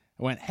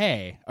 I went,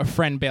 hey, a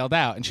friend bailed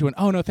out, and she went,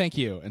 oh no, thank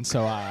you. And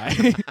so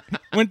I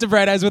went to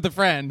Bright Eyes with a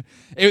friend.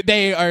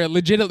 They are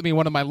legitimately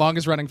one of my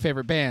longest running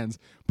favorite bands,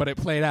 but it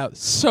played out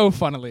so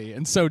funnily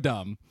and so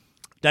dumb.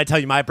 Did I tell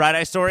you my Bright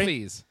Eye story?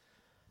 Please.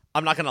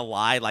 I'm not going to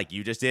lie like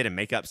you just did and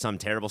make up some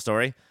terrible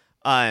story.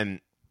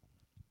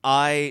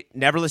 I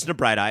never listened to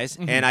Bright Eyes,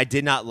 and I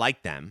did not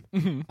like them.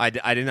 I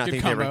did not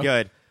think combo. they were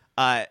good.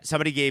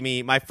 Somebody gave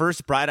me my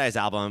first Bright Eyes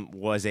album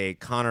was a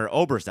Connor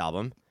Oberst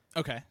album.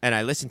 Okay. And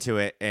I listened to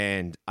it,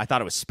 and I thought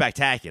it was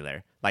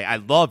spectacular. Like, I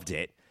loved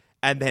it,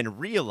 and then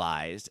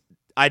realized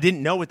I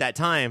didn't know at that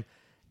time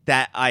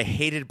that I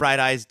hated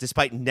Bright Eyes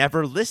despite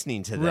never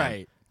listening to them.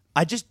 Right.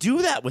 I just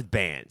do that with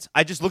bands.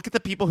 I just look at the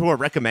people who are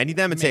recommending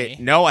them and Me. say,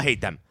 no, I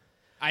hate them.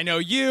 I know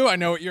you. I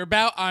know what you're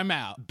about. I'm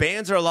out.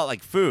 Bands are a lot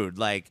like food.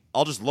 Like,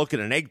 I'll just look at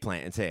an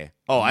eggplant and say,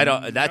 oh, I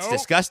don't. That's Nope.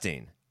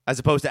 disgusting, as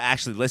opposed to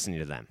actually listening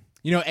to them.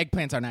 You know,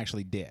 eggplants aren't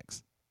actually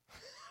dicks.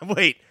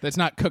 Wait, That's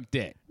not cooked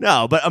dick.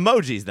 no, but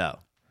emojis, though.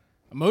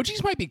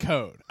 Emojis might be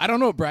code. I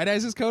don't know what Bright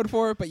Eyes is code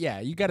for, but yeah,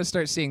 you got to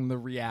start seeing the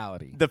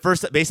reality.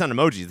 Based on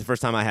emojis, the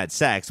first time I had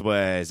sex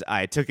was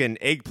I took an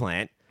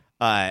eggplant,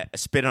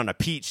 spit on a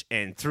peach,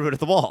 and threw it at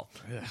the wall.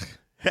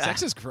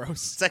 Sex is gross.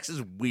 Sex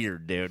is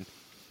weird, dude.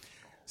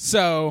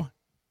 So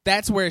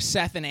that's where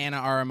Seth and Anna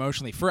are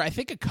emotionally for, I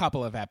think, a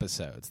couple of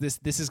episodes.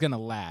 This is going to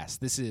last.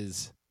 This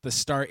is the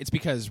start. It's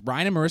because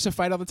Ryan and Marissa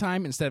fight all the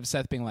time. Instead of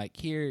Seth being like,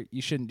 here,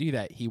 you shouldn't do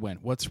that, he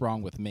went, what's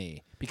wrong with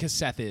me? Because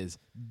Seth is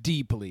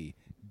deeply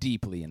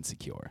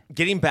insecure.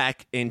 Getting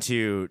back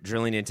into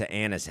drilling into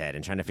Anna's head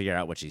and trying to figure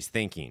out what she's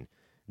thinking,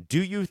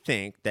 do you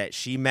think that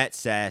she met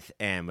Seth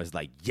and was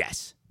like,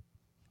 yes,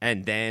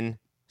 and then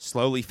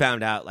slowly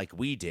found out like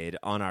we did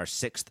on our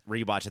 6th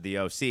rewatch of the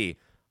OC,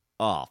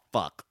 oh,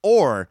 fuck?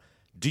 Or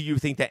do you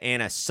think that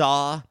Anna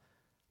saw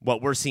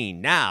what we're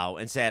seeing now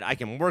and said, I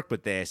can work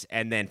with this,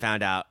 and then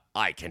found out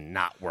I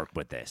cannot work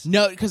with this?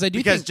 No, because I do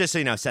Because think just so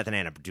you know, Seth and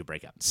Anna do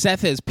break up.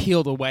 Seth has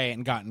peeled away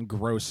and gotten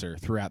grosser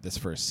throughout this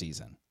first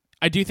season.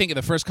 I do think in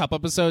the first couple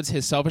episodes,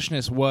 his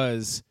selfishness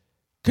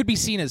could be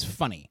seen as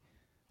funny.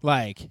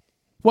 Like,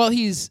 well,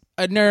 he's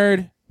a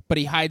nerd, but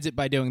he hides it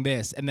by doing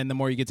this. And then the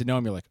more you get to know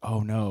him, you're like, oh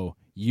no,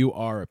 you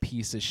are a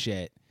piece of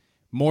shit.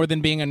 More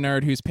than being a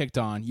nerd who's picked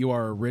on, you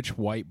are a rich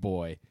white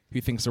boy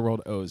who thinks the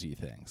world owes you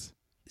things.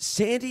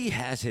 Sandy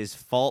has his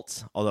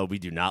faults, although we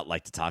do not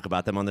like to talk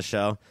about them on the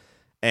show.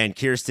 And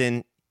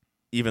Kirsten,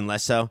 even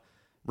less so.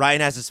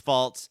 Ryan has his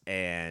faults,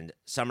 and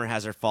Summer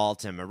has her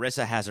faults, and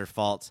Marissa has her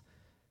faults.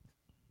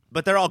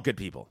 But they're all good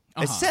people.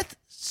 Is Seth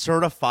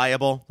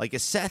certifiable? Like,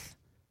 is Seth...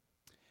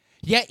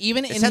 Yeah,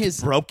 even is in Seth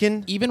his...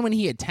 broken? Even when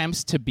he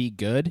attempts to be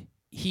good,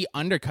 he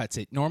undercuts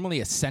it normally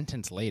a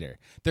sentence later.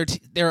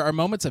 There are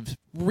moments of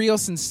real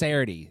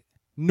sincerity,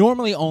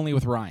 normally only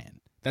with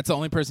Ryan. That's the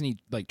only person he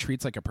like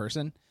treats like a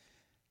person.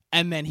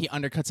 And then he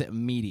undercuts it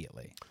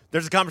immediately.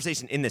 There's a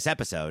conversation in this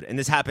episode, and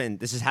this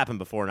has happened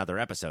before in other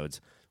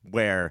episodes,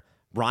 where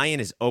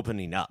Ryan is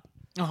opening up.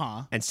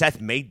 And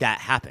Seth made that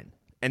happen.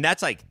 And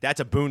that's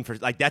a boon for,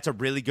 like, that's a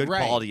really good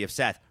Right. quality of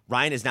Seth.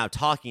 Ryan is now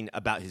talking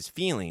about his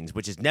feelings,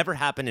 which has never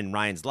happened in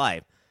Ryan's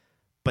life.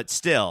 But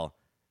still,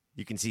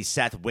 you can see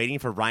Seth waiting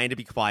for Ryan to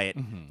be quiet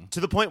to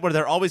the point where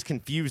they're always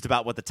confused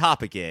about what the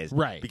topic is.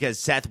 Right. Because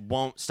Seth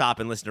won't stop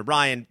and listen to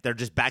Ryan. They're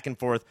just back and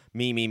forth,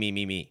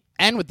 me.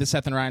 And with the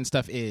Seth and Ryan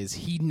stuff is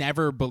he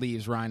never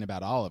believes Ryan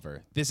about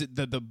Oliver. This is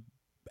the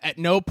at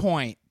no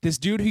point, this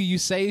dude who you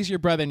say is your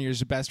brother and you're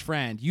his best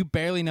friend, you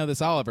barely know this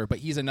Oliver, but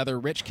he's another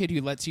rich kid who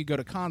lets you go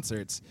to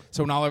concerts.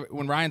 So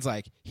when Ryan's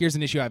like, here's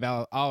an issue I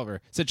have Oliver,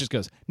 Seth just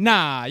goes,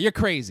 nah, you're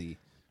crazy.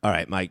 All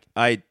right, Mike,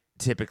 I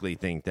typically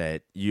think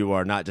that you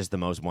are not just the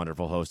most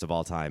wonderful host of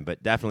all time,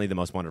 but definitely the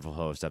most wonderful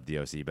host of the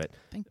OC, but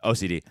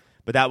OCD.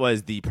 But that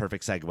was the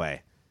perfect segue.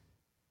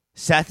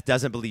 Seth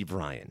doesn't believe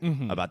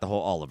Ryan about the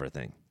whole Oliver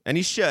thing. And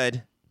he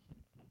should.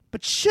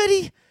 But should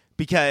he?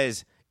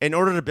 Because in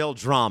order to build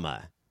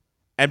drama,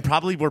 and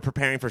probably we're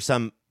preparing for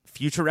some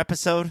future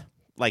episode,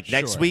 like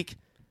next week,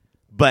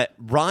 but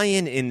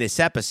Ryan in this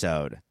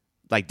episode,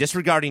 like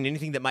disregarding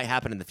anything that might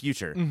happen in the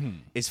future,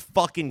 is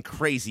fucking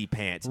crazy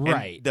pants.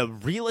 Right. And the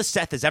realest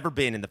Seth has ever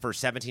been in the first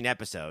 17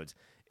 episodes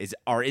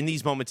are in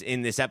these moments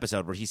in this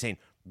episode where he's saying,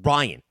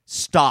 Ryan,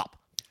 stop.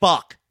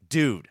 Fuck,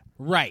 dude.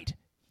 Right.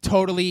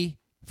 Totally,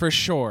 for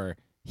sure.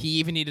 He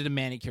even needed a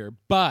manicure.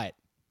 But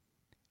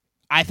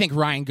I think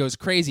Ryan goes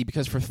crazy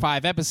because for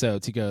 5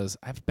 episodes he goes,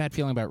 I have a bad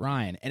feeling about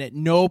Ryan, and at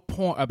no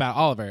point about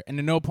Oliver, and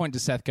at no point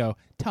does Seth go,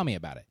 tell me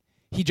about it.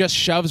 He just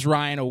shoves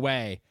Ryan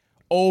away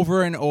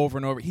over and over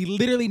and over. He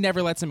literally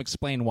never lets him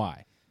explain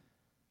why.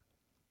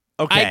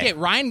 Okay. I get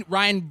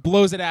Ryan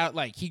blows it out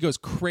like he goes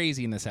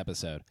crazy in this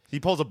episode. He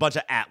pulls a bunch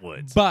of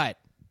Atwoods. But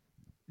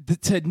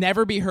to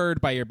never be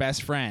heard by your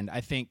best friend, I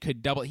think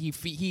could double.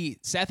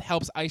 Seth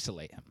helps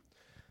isolate him.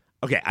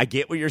 Okay, I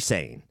get what you're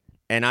saying.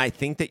 And I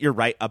think that you're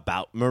right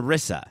about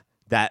Marissa.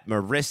 That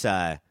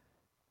Marissa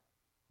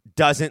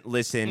doesn't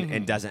listen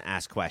and doesn't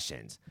ask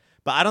questions.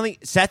 But I don't think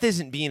Seth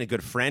isn't being a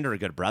good friend or a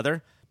good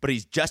brother, but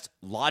he's just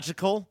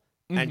logical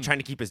and trying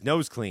to keep his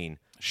nose clean.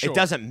 Sure. It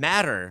doesn't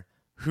matter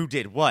who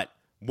did what.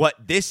 What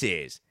this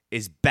is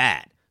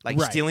bad.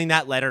 Like stealing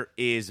that letter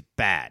is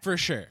bad. For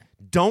sure.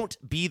 Don't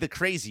be the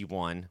crazy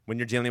one when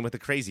you're dealing with a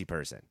crazy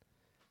person.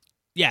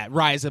 Yeah,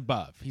 rise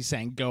above. He's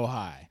saying go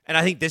high. And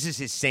I think this is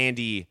his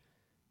Sandy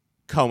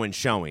Cohen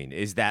showing,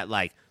 is that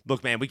like,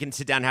 look, man, we can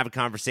sit down and have a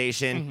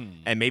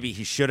conversation, and maybe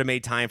he should have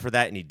made time for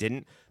that and he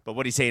didn't. But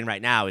what he's saying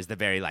right now is the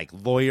very like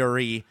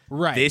lawyery.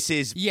 Right. This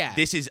is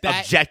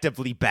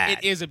objectively bad.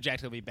 It is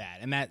objectively bad,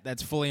 and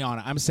that's fully on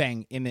it. I'm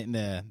saying in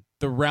the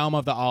realm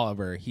of the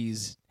Oliver,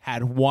 he's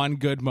had one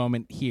good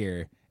moment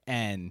here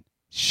and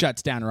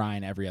shuts down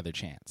Ryan every other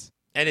chance.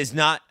 And is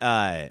not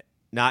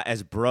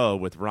as bro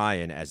with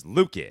Ryan as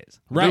Luke is.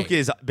 Right. Luke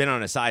has been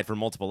on his side for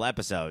multiple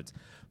episodes,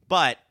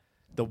 but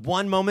the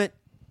one moment,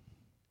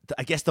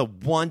 I guess the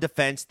one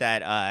defense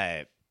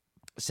that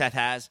Seth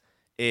has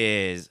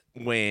is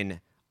when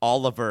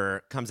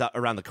Oliver comes out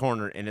around the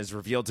corner and is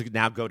revealed to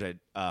now go to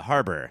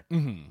Harbor.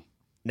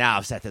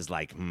 Now Seth is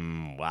like,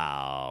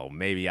 wow,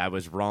 maybe I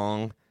was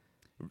wrong.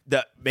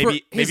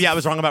 Maybe I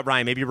was wrong about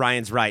Ryan. Maybe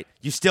Ryan's right.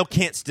 You still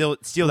can't steal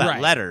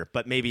that letter,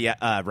 but maybe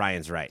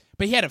Ryan's right.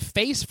 But he had a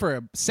face for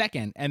a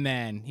second, and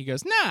then he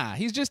goes, nah,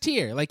 he's just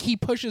here. Like, he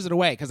pushes it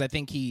away because I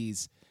think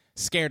he's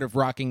scared of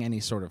rocking any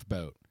sort of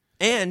boat.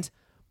 And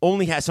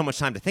only has so much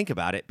time to think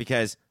about it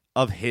because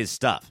of his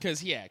stuff. Because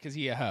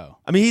he a hoe.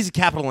 I mean, he's a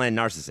capital N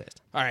narcissist.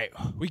 All right,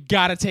 we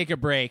got to take a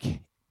break.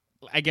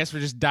 I guess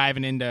we're just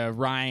diving into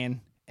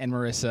Ryan and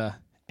Marissa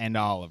and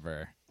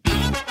Oliver.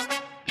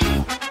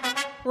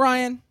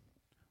 Ryan,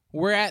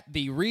 we're at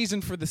the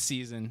reason for the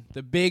season,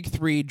 the big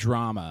 3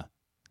 drama.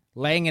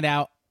 Laying it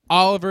out,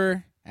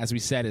 Oliver, as we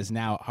said, is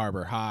now at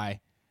Harbor High.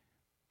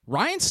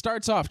 Ryan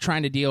starts off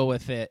trying to deal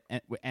with it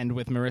and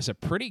with Marissa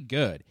pretty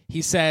good.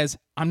 He says,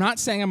 I'm not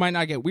saying I might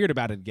not get weird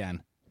about it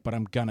again, but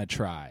I'm gonna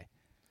try.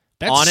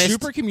 That's honest,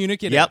 super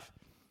communicative. Yep.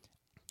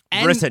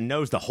 And Marissa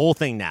knows the whole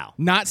thing now.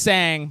 not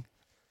saying,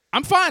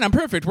 I'm fine, I'm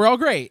perfect, we're all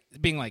great.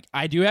 Being like,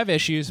 I do have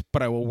issues,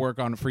 but I will work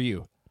on it for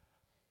you.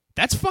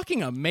 That's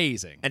fucking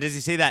amazing. And does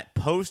he say that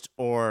post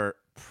or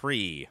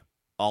pre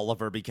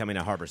Oliver becoming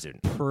a Harbor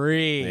student?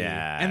 Pre.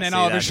 Yeah. And then see,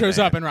 Oliver that's shows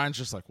the up and Ryan's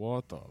just like,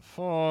 what the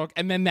fuck?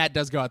 And then that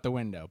does go out the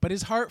window. But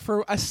his heart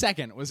for a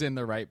second was in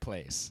the right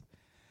place.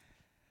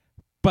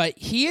 But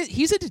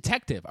he's a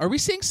detective. Are we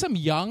seeing some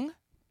young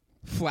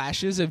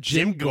flashes of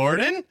Jim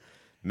Gordon?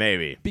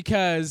 Maybe.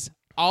 Because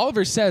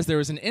Oliver says there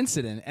was an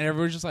incident, and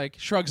everyone just like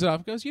shrugs it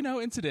off, goes,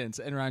 incidents.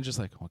 And Ryan's just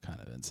like, what kind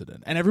of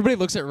incident? And everybody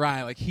looks at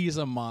Ryan like he's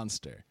a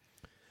monster.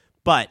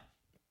 But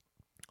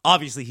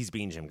obviously he's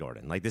being Jim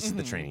Gordon. Like, this is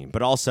the training.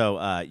 But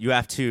also, you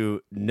have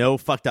to know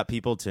fucked up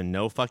people to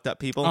know fucked up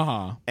people.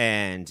 Uh-huh.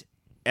 And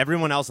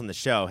everyone else on the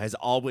show has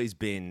always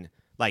been,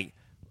 like,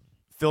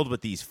 filled with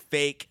these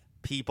fake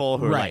people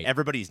who are like,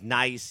 everybody's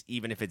nice,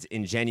 even if it's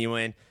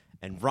ingenuine.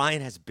 And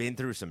Ryan has been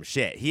through some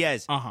shit. He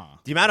has,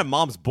 the amount of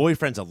mom's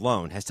boyfriends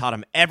alone has taught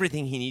him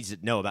everything he needs to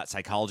know about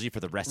psychology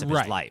for the rest of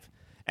his life.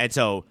 And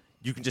so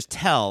you can just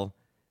tell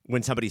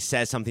when somebody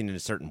says something in a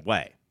certain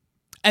way.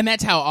 And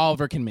that's how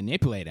Oliver can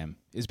manipulate him,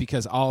 is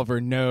because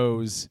Oliver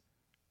knows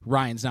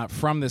Ryan's not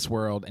from this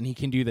world, and he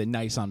can do the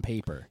nice on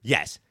paper.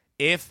 Yes.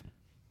 If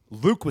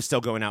Luke was still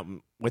going out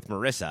with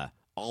Marissa,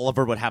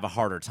 Oliver would have a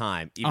harder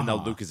time, even though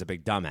Luke is a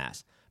big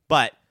dumbass.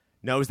 But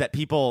knows that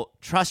people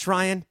trust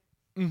Ryan?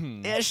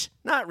 Ish.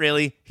 Not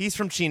really. He's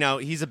from Chino.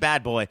 He's a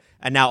bad boy.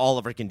 And now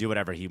Oliver can do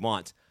whatever he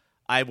wants.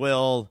 I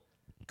will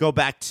go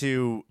back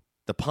to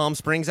the Palm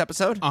Springs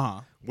episode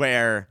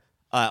where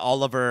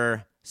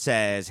Oliver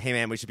says, hey,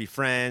 man, we should be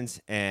friends.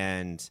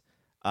 And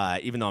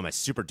even though I'm a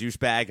super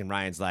douchebag, and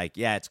Ryan's like,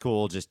 yeah, it's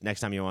cool. Just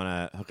next time you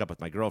want to hook up with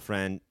my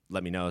girlfriend,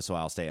 let me know so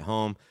I'll stay at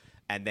home.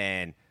 And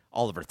then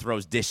Oliver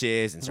throws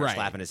dishes and starts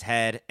slapping his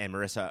head. And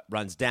Marissa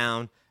runs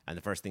down. And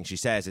the first thing she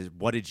says is,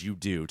 what did you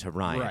do to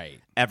Ryan?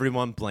 Right.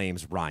 Everyone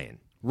blames Ryan.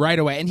 Right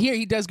away. And here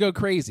he does go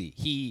crazy.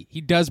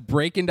 He does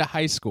break into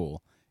high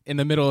school in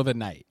the middle of the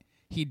night.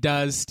 He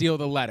does steal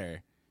the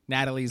letter,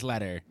 Natalie's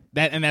letter.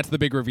 And that's the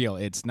big reveal.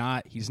 He's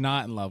not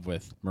in love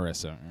with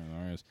Marissa.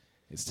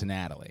 It's to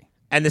Natalie.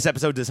 And this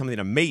episode does something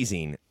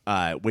amazing,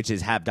 which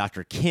is have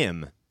Dr.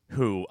 Kim,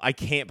 who I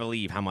can't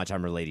believe how much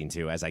I'm relating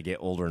to as I get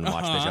older and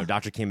watch the show.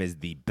 Dr. Kim is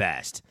the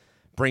best.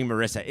 Bring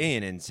Marissa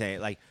in and say,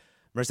 like,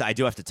 Marissa, I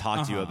do have to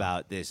talk to you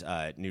about this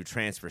new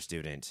transfer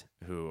student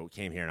who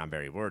came here and I'm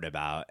very worried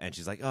about. And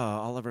she's like, oh,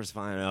 Oliver's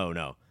fine. Oh,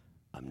 no.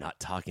 I'm not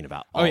talking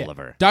about Oh, yeah.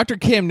 Oliver. Dr.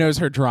 Kim knows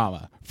her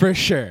drama, for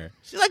sure.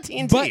 She's like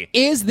TNT. But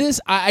is this,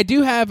 I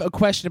do have a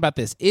question about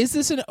this. Is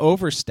this an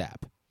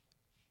overstep?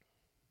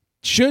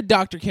 Should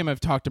Dr. Kim have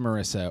talked to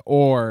Marissa,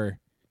 or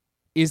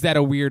is that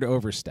a weird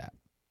overstep?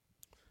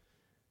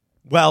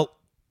 Well,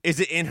 is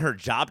it in her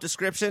job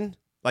description?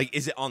 Like,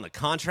 is it on the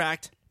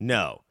contract?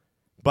 No.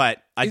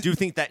 But I do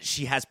think that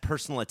she has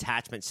personal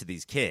attachments to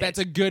these kids. That's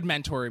a good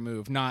mentoring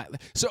move.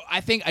 So I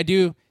think I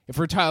do, if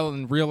we're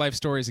telling real life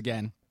stories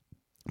again,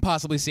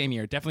 possibly same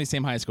year, definitely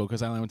same high school,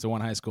 because I only went to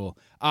one high school.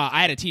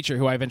 I had a teacher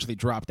who I eventually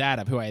dropped out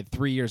of, who I had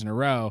 3 years in a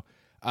row,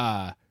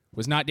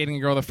 was not dating a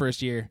girl the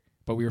first year,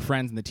 but we were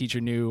friends, and the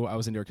teacher knew I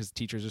was into her because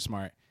teachers are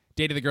smart.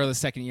 Dated the girl the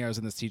second year I was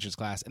in this teacher's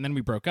class, and then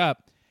we broke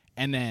up.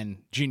 And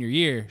then junior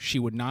year, she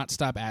would not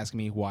stop asking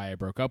me why I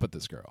broke up with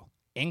this girl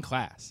in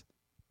class,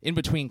 in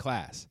between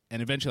class.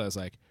 And eventually I was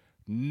like,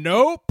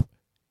 nope,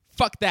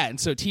 fuck that. And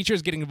so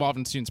teachers getting involved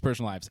in students'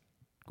 personal lives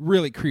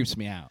really creeps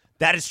me out.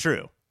 That is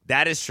true.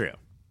 That is true.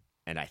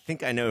 And I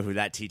think I know who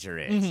that teacher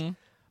is. Mm-hmm.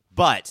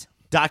 But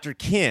Dr.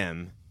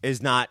 Kim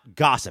is not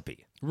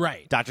gossipy.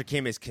 Right. Dr.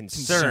 Kim is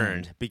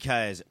concerned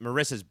because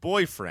Marissa's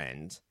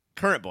boyfriend,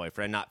 current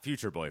boyfriend, not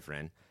future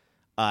boyfriend,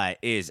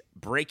 is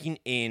breaking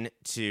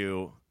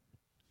into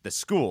the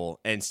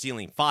school and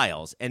stealing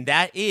files, and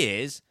that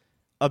is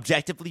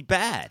objectively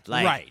bad.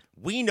 Like, right.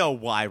 We know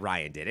why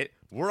Ryan did it.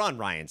 We're on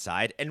Ryan's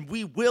side, and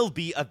we will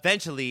be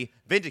eventually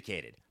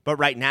vindicated. But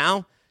right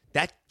now,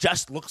 that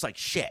just looks like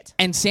shit.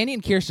 And Sandy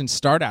and Kirsten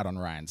start out on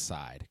Ryan's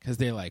side because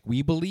they're like,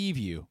 we believe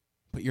you,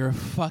 but you're a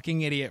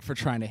fucking idiot for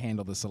trying to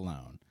handle this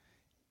alone.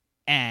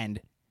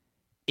 And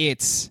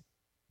it's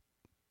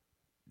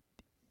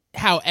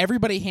how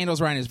everybody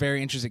handles Ryan is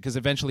very interesting because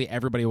eventually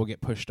everybody will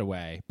get pushed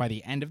away by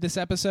the end of this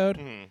episode.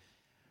 Mm-hmm.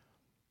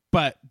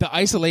 But the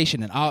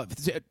isolation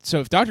so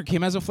if Dr.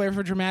 Kim has a flair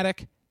for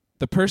dramatic,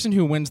 the person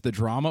who wins the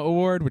drama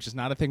award, which is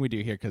not a thing we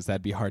do here because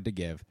that'd be hard to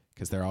give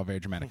because they're all very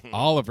dramatic. Mm-hmm.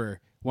 Oliver,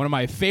 one of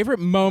my favorite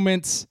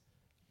moments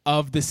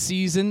of the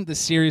season, the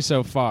series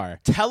so far.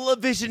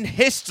 Television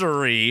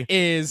history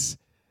is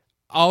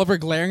Oliver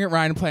glaring at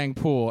Ryan playing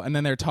pool, and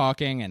then they're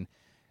talking, and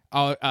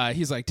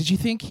he's like, did you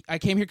think I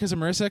came here because of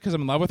Marissa, because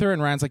I'm in love with her?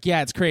 And Ryan's like,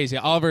 yeah, it's crazy.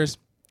 Oliver's,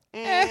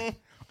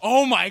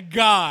 Oh, my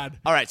God.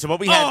 All right, so what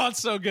we had... Oh, it's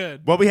so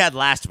good. What we had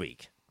last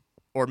week,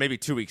 or maybe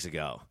 2 weeks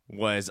ago,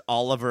 was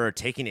Oliver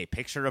taking a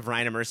picture of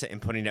Ryan and Marissa and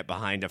putting it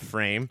behind a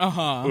frame.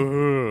 Uh-huh.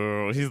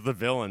 Ooh, he's the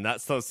villain.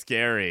 That's so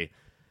scary.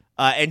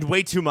 And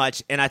way too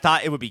much, and I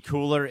thought it would be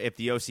cooler if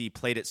the OC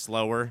played it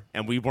slower,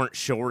 and we weren't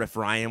sure if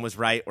Ryan was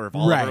right or if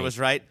Oliver was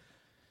right.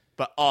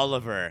 But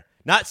Oliver,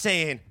 not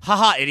saying,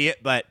 haha, idiot,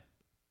 but...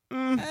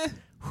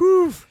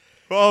 whew.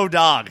 Oh,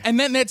 dog. And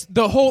then that's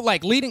the whole,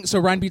 leading... So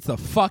Ryan beats the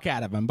fuck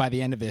out of him by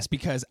the end of this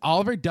because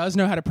Oliver does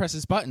know how to press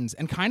his buttons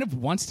and kind of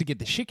wants to get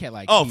the shit kicked.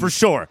 Oh, for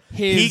sure.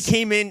 He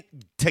came in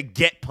to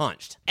get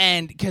punched.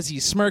 And because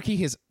he's smirky,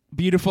 he's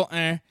beautiful.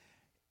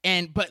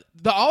 But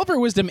the Oliver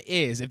wisdom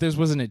is, if this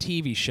wasn't a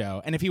TV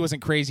show, and if he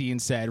wasn't crazy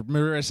and said,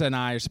 Marissa and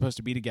I are supposed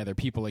to be together,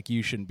 people like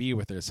you shouldn't be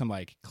with her, some,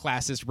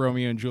 classist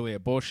Romeo and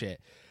Juliet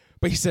bullshit.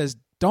 But he says,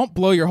 don't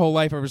blow your whole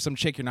life over some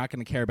chick you're not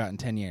going to care about in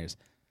 10 years.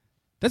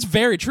 That's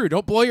very true.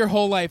 Don't blow your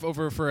whole life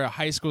over for a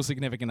high school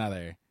significant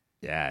other.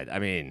 Yeah, I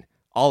mean,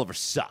 Oliver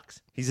sucks.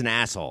 He's an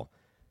asshole.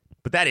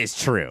 But that is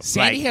true.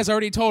 Sandy has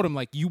already told him,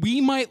 we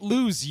might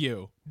lose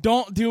you.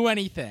 Don't do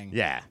anything.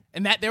 Yeah.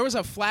 And that there was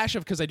a flash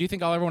of, because I do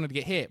think Oliver wanted to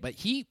get hit, but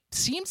he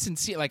seems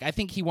sincere. I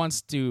think he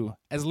wants to,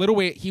 as little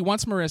way, he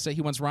wants Marissa,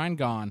 he wants Ryan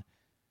gone,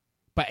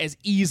 but as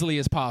easily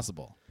as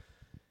possible.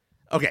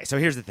 Okay, so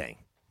here's the thing.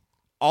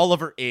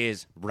 Oliver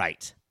is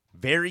right.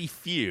 Very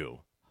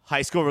few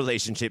high school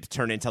relationships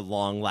turn into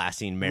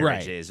long-lasting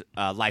marriages,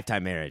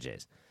 lifetime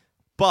marriages.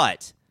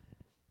 But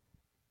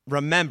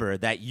remember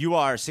that you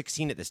are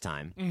 16 at this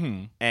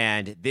time,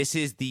 and this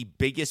is the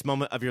biggest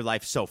moment of your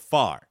life so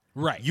far.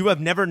 Right. You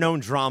have never known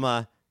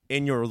drama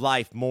in your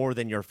life more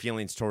than your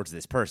feelings towards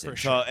this person. For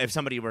sure. So if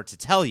somebody were to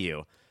tell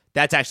you,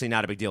 that's actually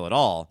not a big deal at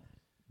all,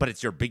 but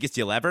it's your biggest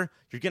deal ever,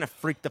 you're going to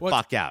freak the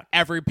fuck out.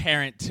 Every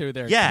parent to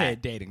their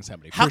kid dating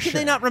somebody. How can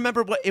they not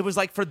remember what it was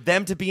like for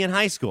them to be in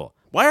high school?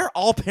 Why are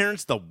all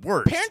parents the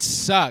worst? Parents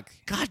suck.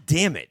 God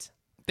damn it.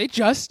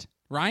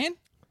 Ryan,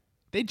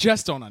 they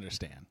just don't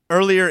understand.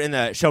 Earlier in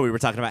the show, we were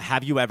talking about,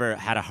 have you ever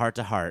had a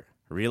heart-to-heart,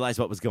 realized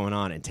what was going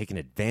on, and taken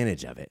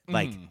advantage of it?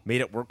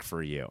 Made it work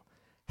for you.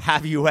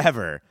 Have you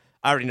ever,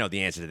 I already know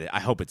the answer to that, I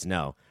hope it's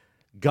no,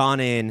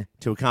 gone in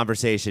to a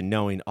conversation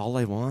knowing all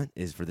I want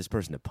is for this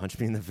person to punch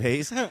me in the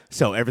face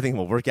so everything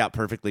will work out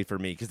perfectly for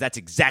me, because that's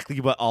exactly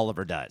what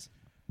Oliver does.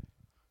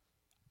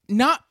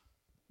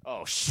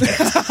 Oh, shit.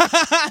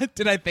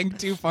 Did I think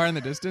too far in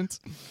the distance?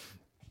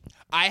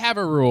 I have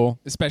a rule,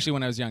 especially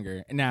when I was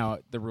younger. Now,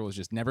 the rule is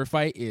just never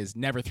fight, is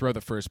never throw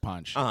the first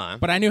punch. Uh-huh.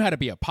 But I knew how to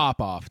be a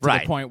pop-off to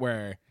the point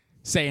where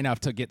say enough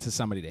to get to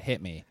somebody to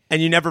hit me.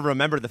 And you never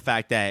remember the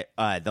fact that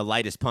the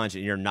lightest punch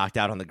and you're knocked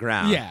out on the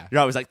ground. Yeah.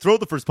 You're always like, throw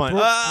the first punch.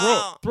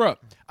 Throw.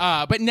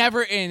 But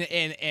never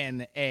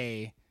in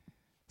a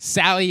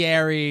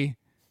Salieri,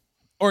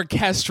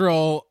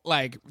 orchestral,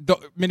 like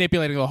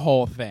manipulating the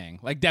whole thing.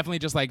 Like definitely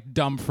just like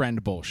dumb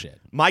friend bullshit.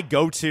 My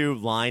go-to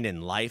line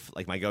in life,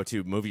 like my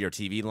go-to movie or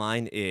TV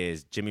line,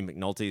 is Jimmy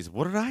McNulty's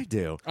 "What did I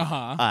do?"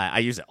 I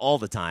use it all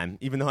the time,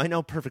 even though I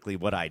know perfectly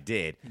what I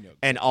did.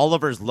 And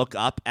Oliver's look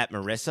up at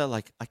Marissa,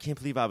 like, "I can't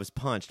believe I was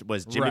punched,"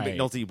 was Jimmy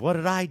McNulty, "What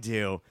did I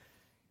do?"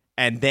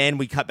 And then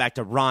we cut back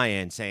to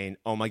Ryan saying,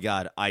 "Oh my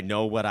God, I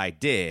know what I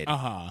did.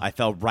 I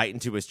fell right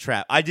into his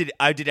trap. I did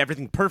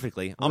everything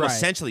perfectly. I'm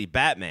essentially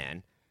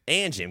Batman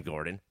and Jim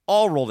Gordon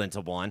all rolled into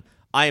one.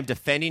 I am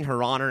defending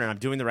her honor and I'm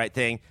doing the right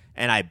thing.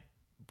 And I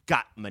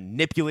got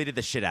manipulated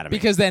the shit out of me."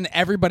 Because then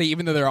everybody,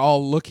 even though they're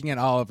all looking at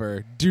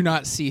Oliver, do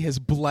not see his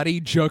bloody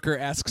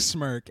Joker-esque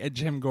smirk at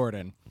Jim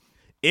Gordon.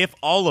 If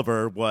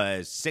Oliver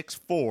was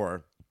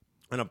 6'4",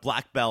 and a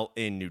black belt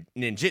in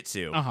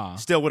ninjutsu,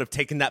 still would have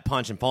taken that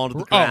punch and fallen to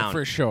the ground. Oh,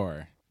 for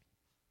sure.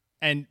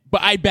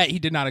 But I bet he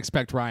did not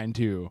expect Ryan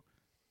to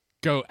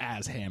go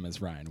as ham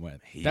as Ryan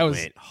went. That was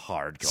went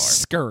hardcore.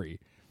 Scurry.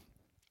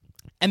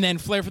 And then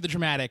flair for the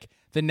dramatic.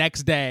 The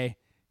next day,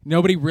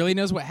 nobody really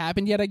knows what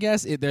happened yet, I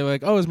guess. They're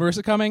like, "Oh, is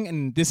Marissa coming?"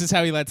 And this is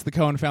how he lets the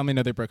Coen family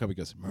know they broke up. He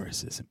goes,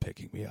 "Marissa isn't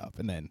picking me up."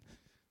 And then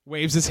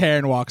waves his hair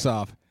and walks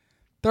off.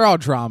 They're all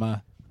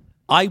drama.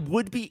 I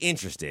would be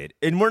interested,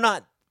 and we're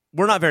not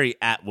very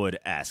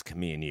Atwood-esque,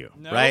 me and you,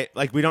 right?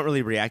 Like, we don't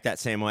really react that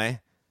same way.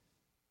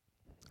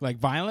 Like,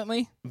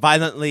 violently?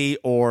 Violently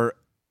or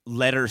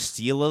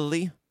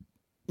letter-stealily.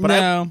 But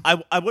no.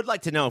 I would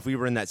like to know if we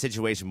were in that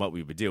situation, what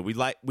we would do.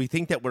 We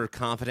think that we're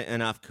confident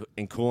enough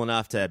and cool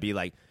enough to be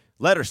like,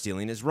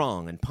 letter-stealing is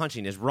wrong and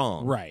punching is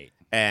wrong. Right.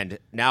 And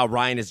now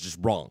Ryan is just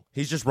wrong.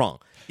 He's just wrong.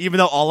 Even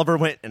though Oliver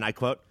went, and I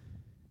quote,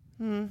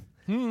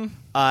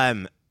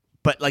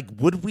 But, like,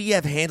 would we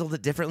have handled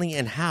it differently,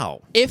 and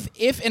how? If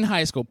in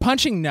high school,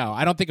 punching, no.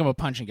 I don't think I'm a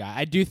punching guy.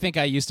 I do think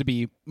I used to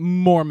be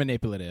more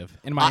manipulative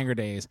in my younger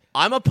days.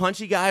 I'm a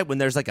punchy guy when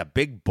there's, like, a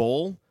big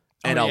bowl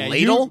and a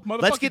ladle.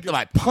 Let's get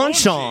my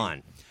punch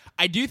on.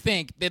 I do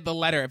think that the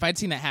letter, if I'd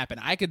seen that happen,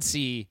 I could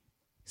see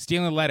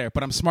stealing the letter,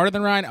 but I'm smarter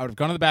than Ryan. I would have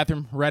gone to the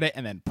bathroom, read it,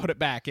 and then put it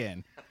back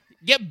in.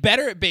 Get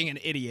better at being an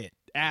idiot,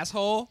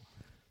 asshole.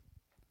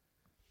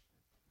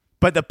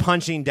 But the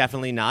punching,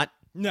 definitely not.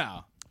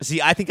 No. See,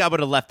 I think I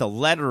would have left the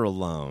letter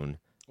alone.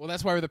 Well,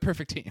 that's why we're the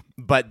perfect team.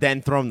 But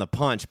then thrown the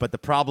punch. But the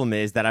problem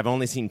is that I've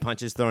only seen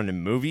punches thrown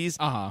in movies.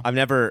 I've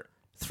never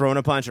thrown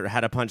a punch or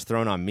had a punch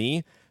thrown on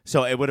me.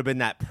 So it would have been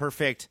that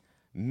perfect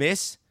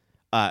miss.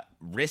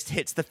 Wrist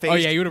hits the face. Oh,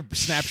 yeah, you would have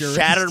snapped your wrist.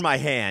 Shattered my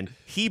hand.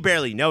 He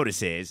barely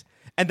notices.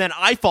 And then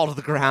I fall to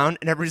the ground,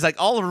 and everybody's like,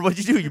 "Oliver, what'd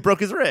you do? You broke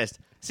his wrist."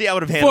 See, I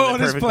would have handled it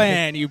perfectly. His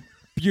plan, you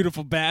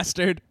beautiful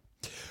bastard.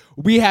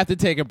 We have to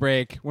take a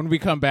break. When we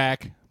come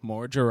back,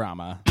 more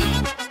drama.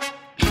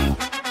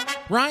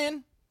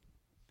 Ryan,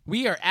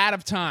 we are out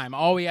of time.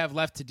 All we have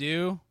left to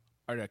do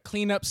are to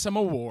clean up some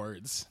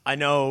awards. I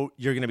know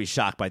you're going to be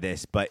shocked by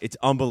this, but it's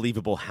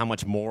unbelievable how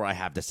much more I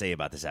have to say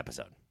about this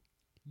episode.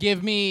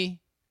 Give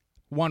me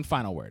one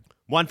final word.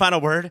 One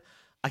final word.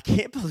 I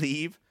can't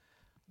believe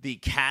the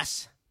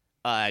cast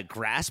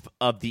grasp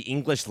of the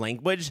English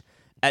language.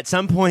 At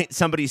some point,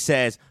 somebody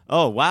says,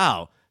 "Oh,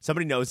 wow."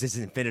 Somebody knows his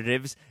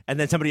infinitives, and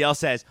then somebody else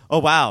says, "Oh,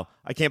 wow,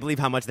 I can't believe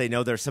how much they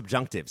know their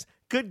subjunctives."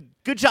 Good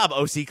job,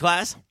 OC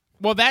class.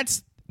 Well,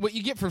 that's what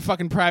you get for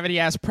fucking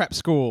private-ass prep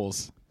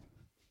schools.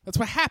 That's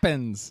what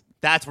happens.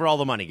 That's where all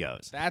the money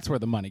goes. That's where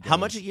the money goes. How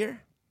much a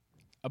year?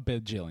 $1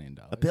 bajillion.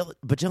 $1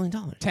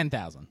 bajillion?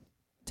 10,000.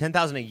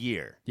 10,000 a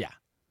year? Yeah.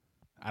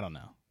 I don't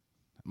know.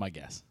 My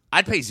guess.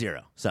 I'd pay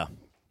zero, so.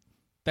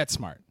 That's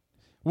smart.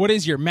 What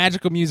is your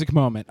magical music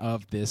moment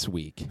of this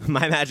week?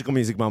 My magical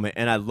music moment,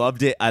 and I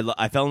loved it.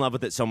 I fell in love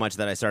with it so much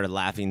that I started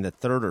laughing the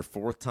third or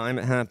fourth time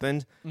it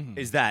happened,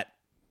 is that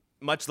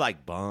much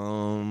like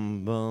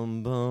bum,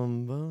 bum,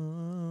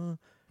 bum,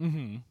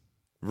 bum,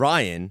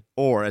 Ryan,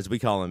 or as we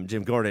call him,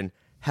 Jim Gordon,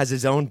 has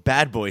his own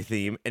bad boy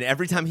theme, and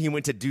every time he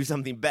went to do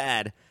something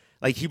bad,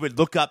 like he would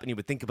look up and he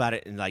would think about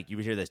it, and like you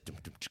would hear this,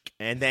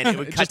 and then it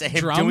would cut to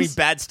him doing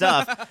bad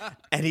stuff,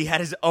 and he had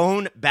his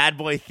own bad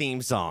boy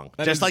theme song,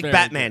 just like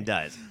Batman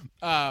does.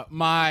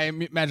 My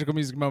magical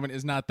music moment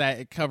is not that.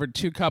 It covered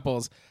two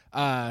couples.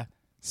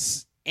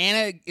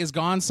 Anna is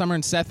gone. Summer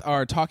and Seth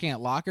are talking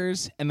at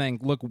lockers and then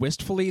look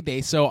wistfully.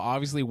 They so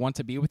obviously want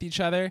to be with each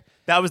other.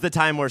 That was the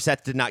time where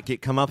Seth did not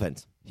get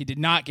comeuppance. He did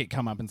not get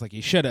comeuppance like he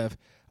should have.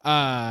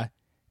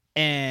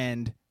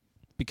 And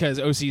because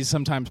OC is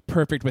sometimes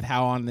perfect with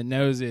how on the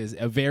nose is,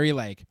 a very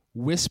like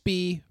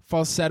wispy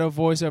falsetto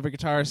voice over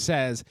guitar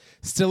says,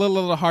 "Still a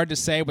little hard to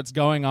say what's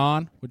going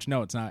on," which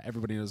no, it's not.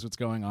 Everybody knows what's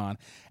going on.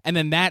 And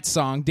then that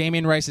song,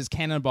 Damien Rice's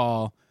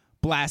Cannonball,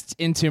 blasts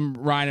into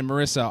Ryan and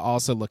Marissa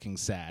also looking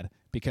sad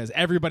because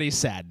everybody's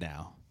sad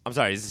now. I'm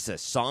sorry, is this a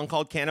song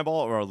called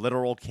Cannonball or a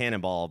literal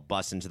cannonball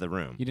busts into the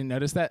room? You didn't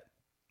notice that?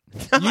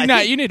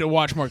 You need to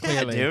watch more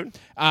clearly. Yeah, dude.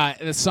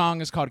 The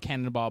song is called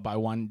Cannonball by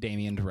one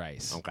Damien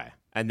Rice. Okay.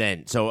 And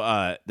then,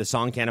 so the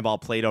song Cannonball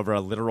played over a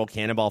literal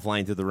cannonball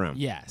flying through the room.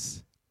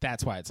 Yes.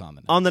 That's why it's on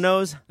the nose. On the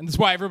nose? And that's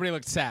why everybody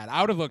looked sad.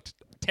 I would have looked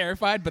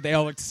terrified, but they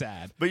all looked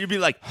sad. But you'd be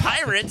like,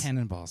 pirates!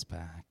 Cannonball's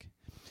back.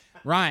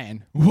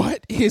 Ryan,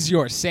 what is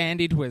your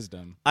sandied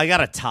wisdom? I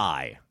got a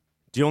tie.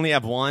 Do you only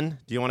have one?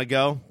 Do you want to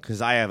go?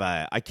 Because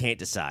I can't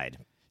decide.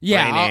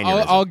 Yeah,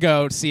 Brain I'll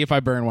go see if I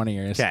burn one of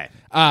yours. Okay.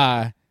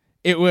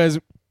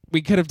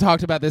 We could have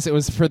talked about this. It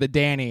was for the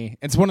Danny.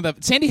 It's one of the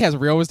Sandy has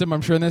real wisdom,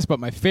 I'm sure in this, but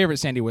my favorite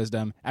Sandy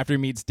wisdom after he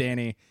meets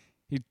Danny,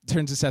 he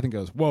turns to Seth and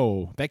goes,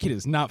 "Whoa, that kid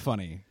is not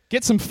funny.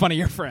 Get some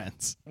funnier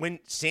friends." When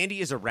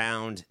Sandy is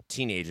around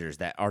teenagers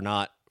that are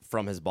not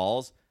from his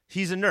balls,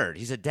 he's a nerd.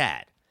 He's a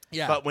dad.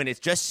 Yeah. But when it's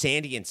just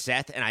Sandy and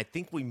Seth, and I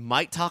think we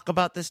might talk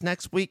about this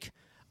next week,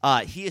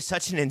 he is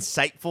such an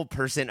insightful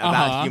person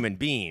about human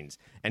beings.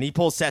 And he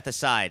pulls Seth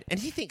aside, and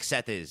he thinks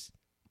Seth is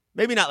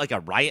maybe not like a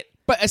riot,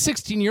 but a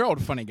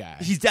 16-year-old funny guy.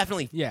 He's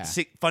definitely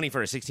funny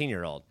for a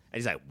 16-year-old. And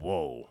he's like,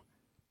 whoa.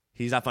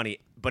 He's not funny.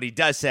 But he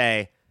does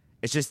say,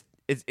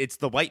 it's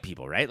the white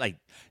people, right? Like,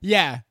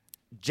 yeah.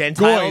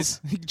 Gentiles.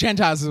 Goys.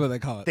 Gentiles is what they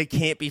call it. They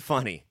can't be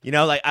funny. You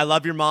know, like, I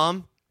love your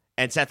mom,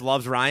 and Seth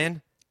loves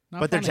Ryan,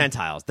 but they're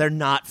Gentiles. They're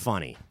not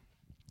funny.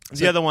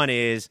 The other one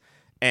is,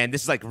 and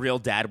this is like real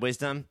dad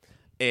wisdom,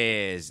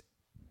 is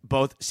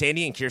both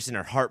Sandy and Kirsten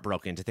are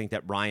heartbroken to think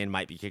that Ryan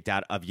might be kicked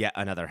out of yet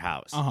another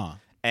house.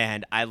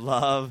 And I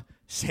love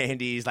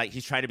Sandy's, like,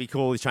 he's trying to be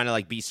cool. He's trying to,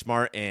 like, be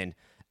smart and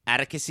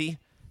advocacy,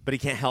 but he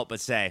can't help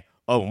but say,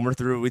 oh, when we're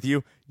through with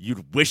you,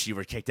 you'd wish you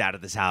were kicked out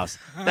of this house.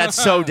 That's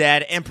so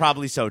dad and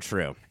probably so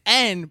true.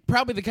 And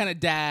probably the kind of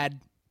dad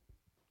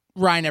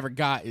Ryan ever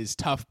got is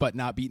tough but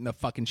not beating the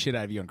fucking shit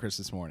out of you on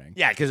Christmas morning.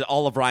 Yeah, because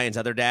all of Ryan's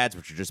other dads,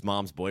 which are just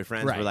mom's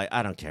boyfriends, were like,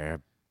 I don't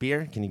care.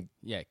 Beer? Can you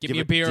give me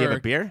a beer? Do you have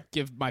a beer?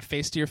 Give my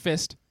face to your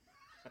fist.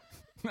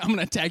 I'm going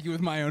to attack you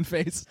with my own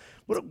face.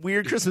 What a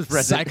weird Christmas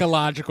present.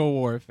 Psychological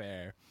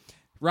warfare.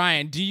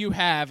 Ryan, do you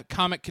have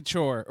Comic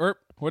Couture? Or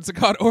what's it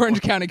called?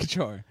 Orange County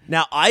Couture.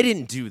 Now, I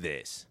didn't do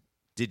this.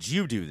 Did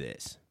you do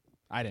this?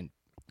 I didn't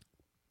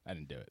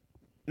do it.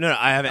 No,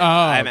 I haven't.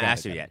 I haven't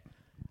asked you yet.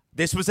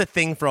 This was a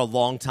thing for a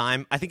long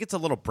time. I think it's a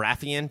little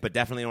Braffian, but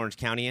definitely Orange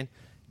Countyan.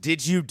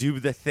 Did you do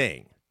the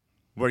thing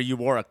where you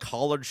wore a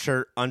collared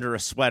shirt under a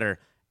sweater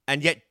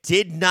and yet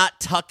did not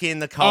tuck in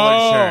the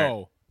collared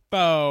shirt?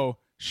 Faux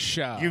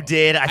show. You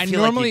did. I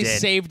feel normally like you did.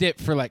 Saved it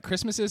for like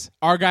Christmases.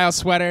 Argyle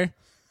sweater,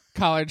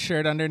 collared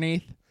shirt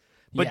underneath.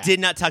 But did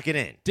not tuck it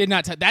in. Did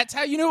not tuck. That's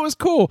how you knew it was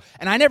cool.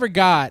 And I never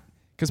got,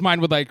 because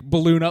mine would like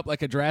balloon up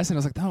like a dress, and I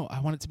was like, no,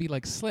 I want it to be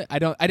like slit. I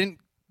didn't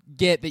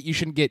get that you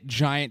shouldn't get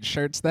giant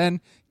shirts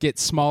then. Get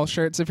small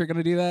shirts if you're going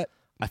to do that.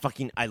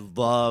 I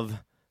love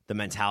the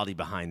mentality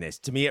behind this.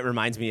 To me, it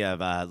reminds me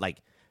of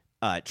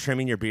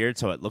trimming your beard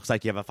so it looks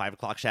like you have a 5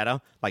 o'clock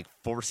shadow, like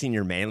forcing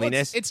your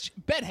manliness. Well, it's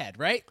bedhead,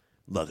 right?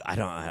 Look,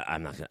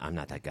 I'm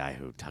not that guy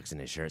who tucks in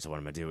his shirt. So what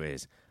I'm gonna do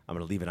is I'm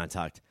gonna leave it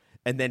untucked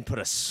and then put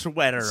a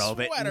sweater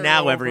over it.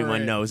 Now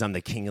everyone knows I'm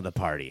the king of the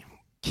party.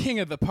 King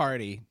of the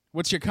party.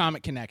 What's your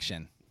comic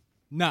connection?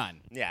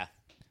 None. Yeah.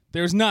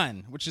 There's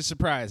none, which is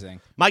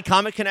surprising. My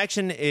comic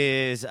connection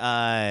is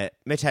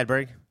Mitch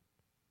Hedberg.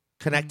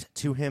 Connect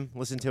to him.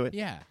 Listen to it.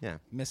 Yeah. Yeah.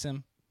 Miss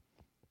him.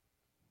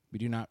 We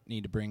do not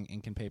need to bring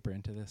ink and paper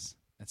into this,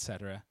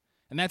 etc.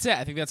 And that's it.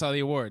 I think that's all the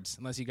awards,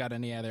 unless you got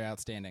any other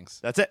outstandings.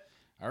 That's it.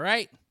 All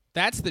right.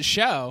 That's the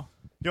show.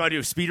 You want to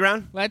do a speed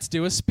round? Let's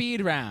do a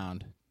speed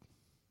round.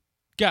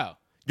 Go.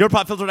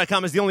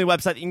 YourPopFilter.com is the only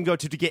website that you can go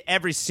to get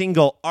every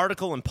single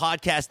article and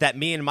podcast that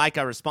me and Mike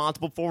are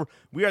responsible for.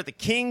 We are the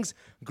kings.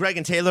 Greg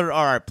and Taylor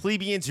are our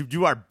plebeians who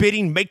do our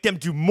bidding, make them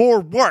do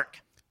more work.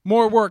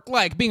 More work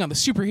like being on the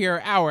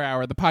Superhero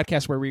Hour, the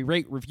podcast where we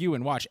rate, review,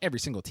 and watch every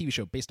single TV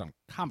show based on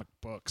comic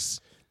books.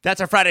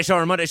 That's our Friday show.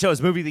 Our Monday show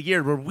is Movie of the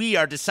Year, where we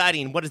are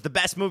deciding what is the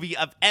best movie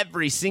of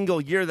every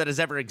single year that has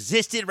ever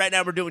existed. Right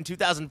now we're doing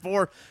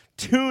 2004.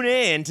 Tune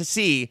in to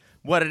see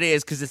what it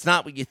is, because it's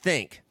not what you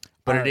think,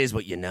 but it is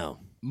what you know.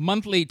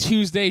 Monthly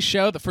Tuesday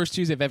show, the first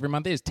Tuesday of every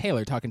month, is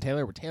Taylor Talking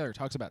Taylor, where Taylor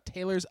talks about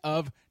Taylors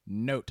of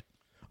note.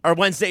 Our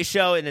Wednesday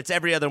show, and it's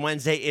every other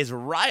Wednesday, is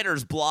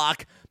Writer's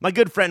Block. My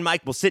good friend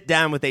Mike will sit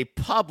down with a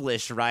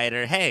published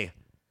writer. Hey,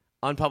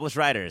 unpublished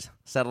writers,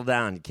 settle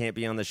down. You can't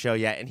be on the show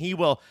yet. And he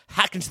will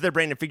hack into their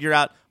brain and figure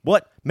out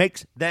what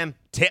makes them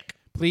tick.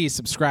 Please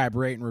subscribe,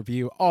 rate, and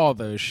review all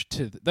those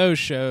to those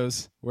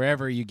shows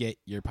wherever you get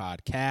your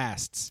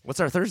podcasts. What's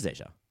our Thursday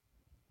show?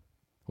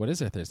 What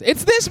is our Thursday?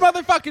 It's this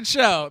motherfucking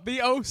show, the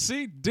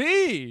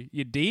OCD.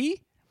 You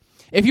D?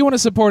 If you want to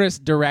support us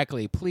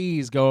directly,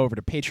 please go over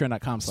to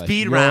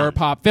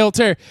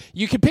patreon.com/YourPopFilter.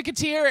 You can pick a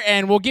tier,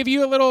 and we'll give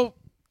you a little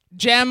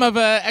gem of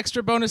an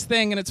extra bonus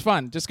thing, and it's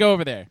fun. Just go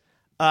over there.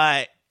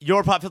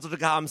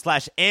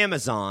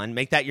 YourPopFilter.com/Amazon.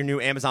 Make that your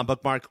new Amazon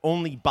bookmark.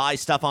 Only buy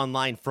stuff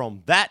online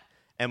from that.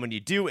 And when you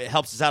do, it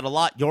helps us out a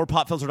lot.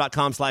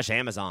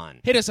 YourPopFilter.com/Amazon.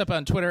 Hit us up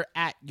on Twitter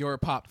at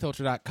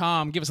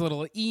YourPopFilter.com. Give us a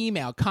little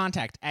email,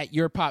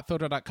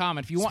 contact@YourPopFilter.com.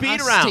 And if you want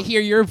us to hear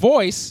your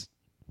voice...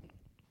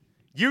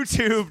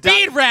 YouTube.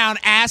 Speed round,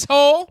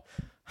 asshole.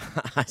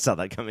 I saw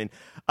that coming.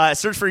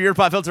 Search for Your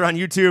Pop Filter on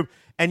YouTube,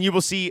 and you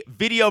will see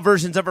video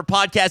versions of our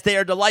podcast. They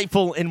are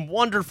delightful and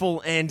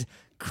wonderful and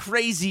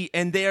crazy,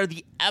 and they are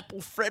the apple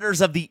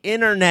fritters of the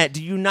internet.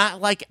 Do you not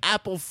like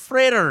apple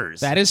fritters?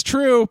 That is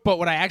true, but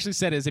what I actually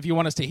said is if you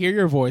want us to hear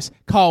your voice,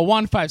 call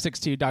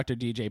 1-562 Dr.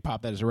 DJ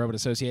Pop. That is a robot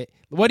associate.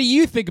 What do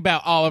you think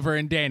about Oliver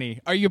and Danny?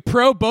 Are you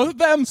pro both of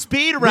them?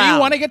 Speed We round.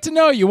 want to get to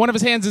know you. One of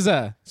his hands is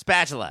a...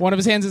 Spatula. One of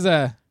his hands is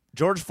a...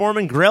 George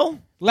Foreman grill?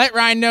 Let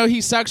Ryan know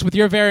he sucks with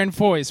your variant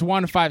voice.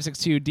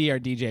 1-562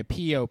 DRDJ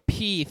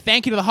POP.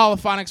 Thank you to the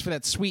Holophonics for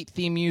that sweet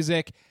theme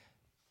music.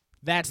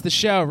 That's the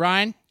show.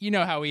 Ryan, you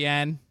know how we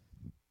end.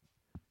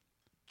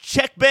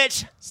 Check,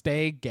 bitch.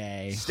 Stay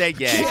gay. Stay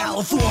gay.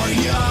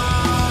 California,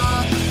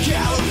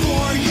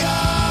 California,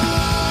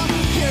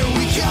 here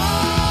we go.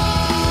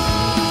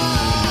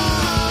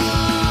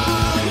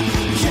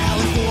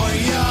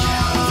 California,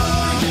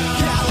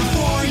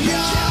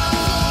 California,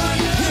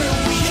 here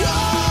we go.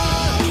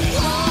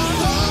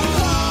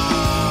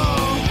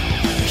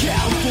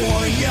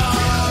 California,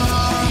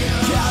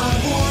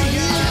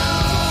 California,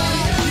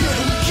 here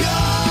we go.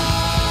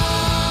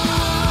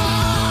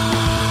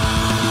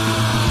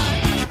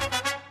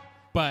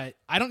 But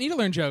I don't need to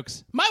learn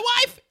jokes. My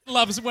wife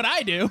loves what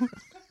I do.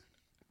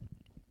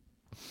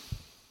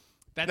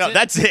 No,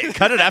 that's it.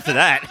 Cut it after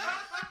that.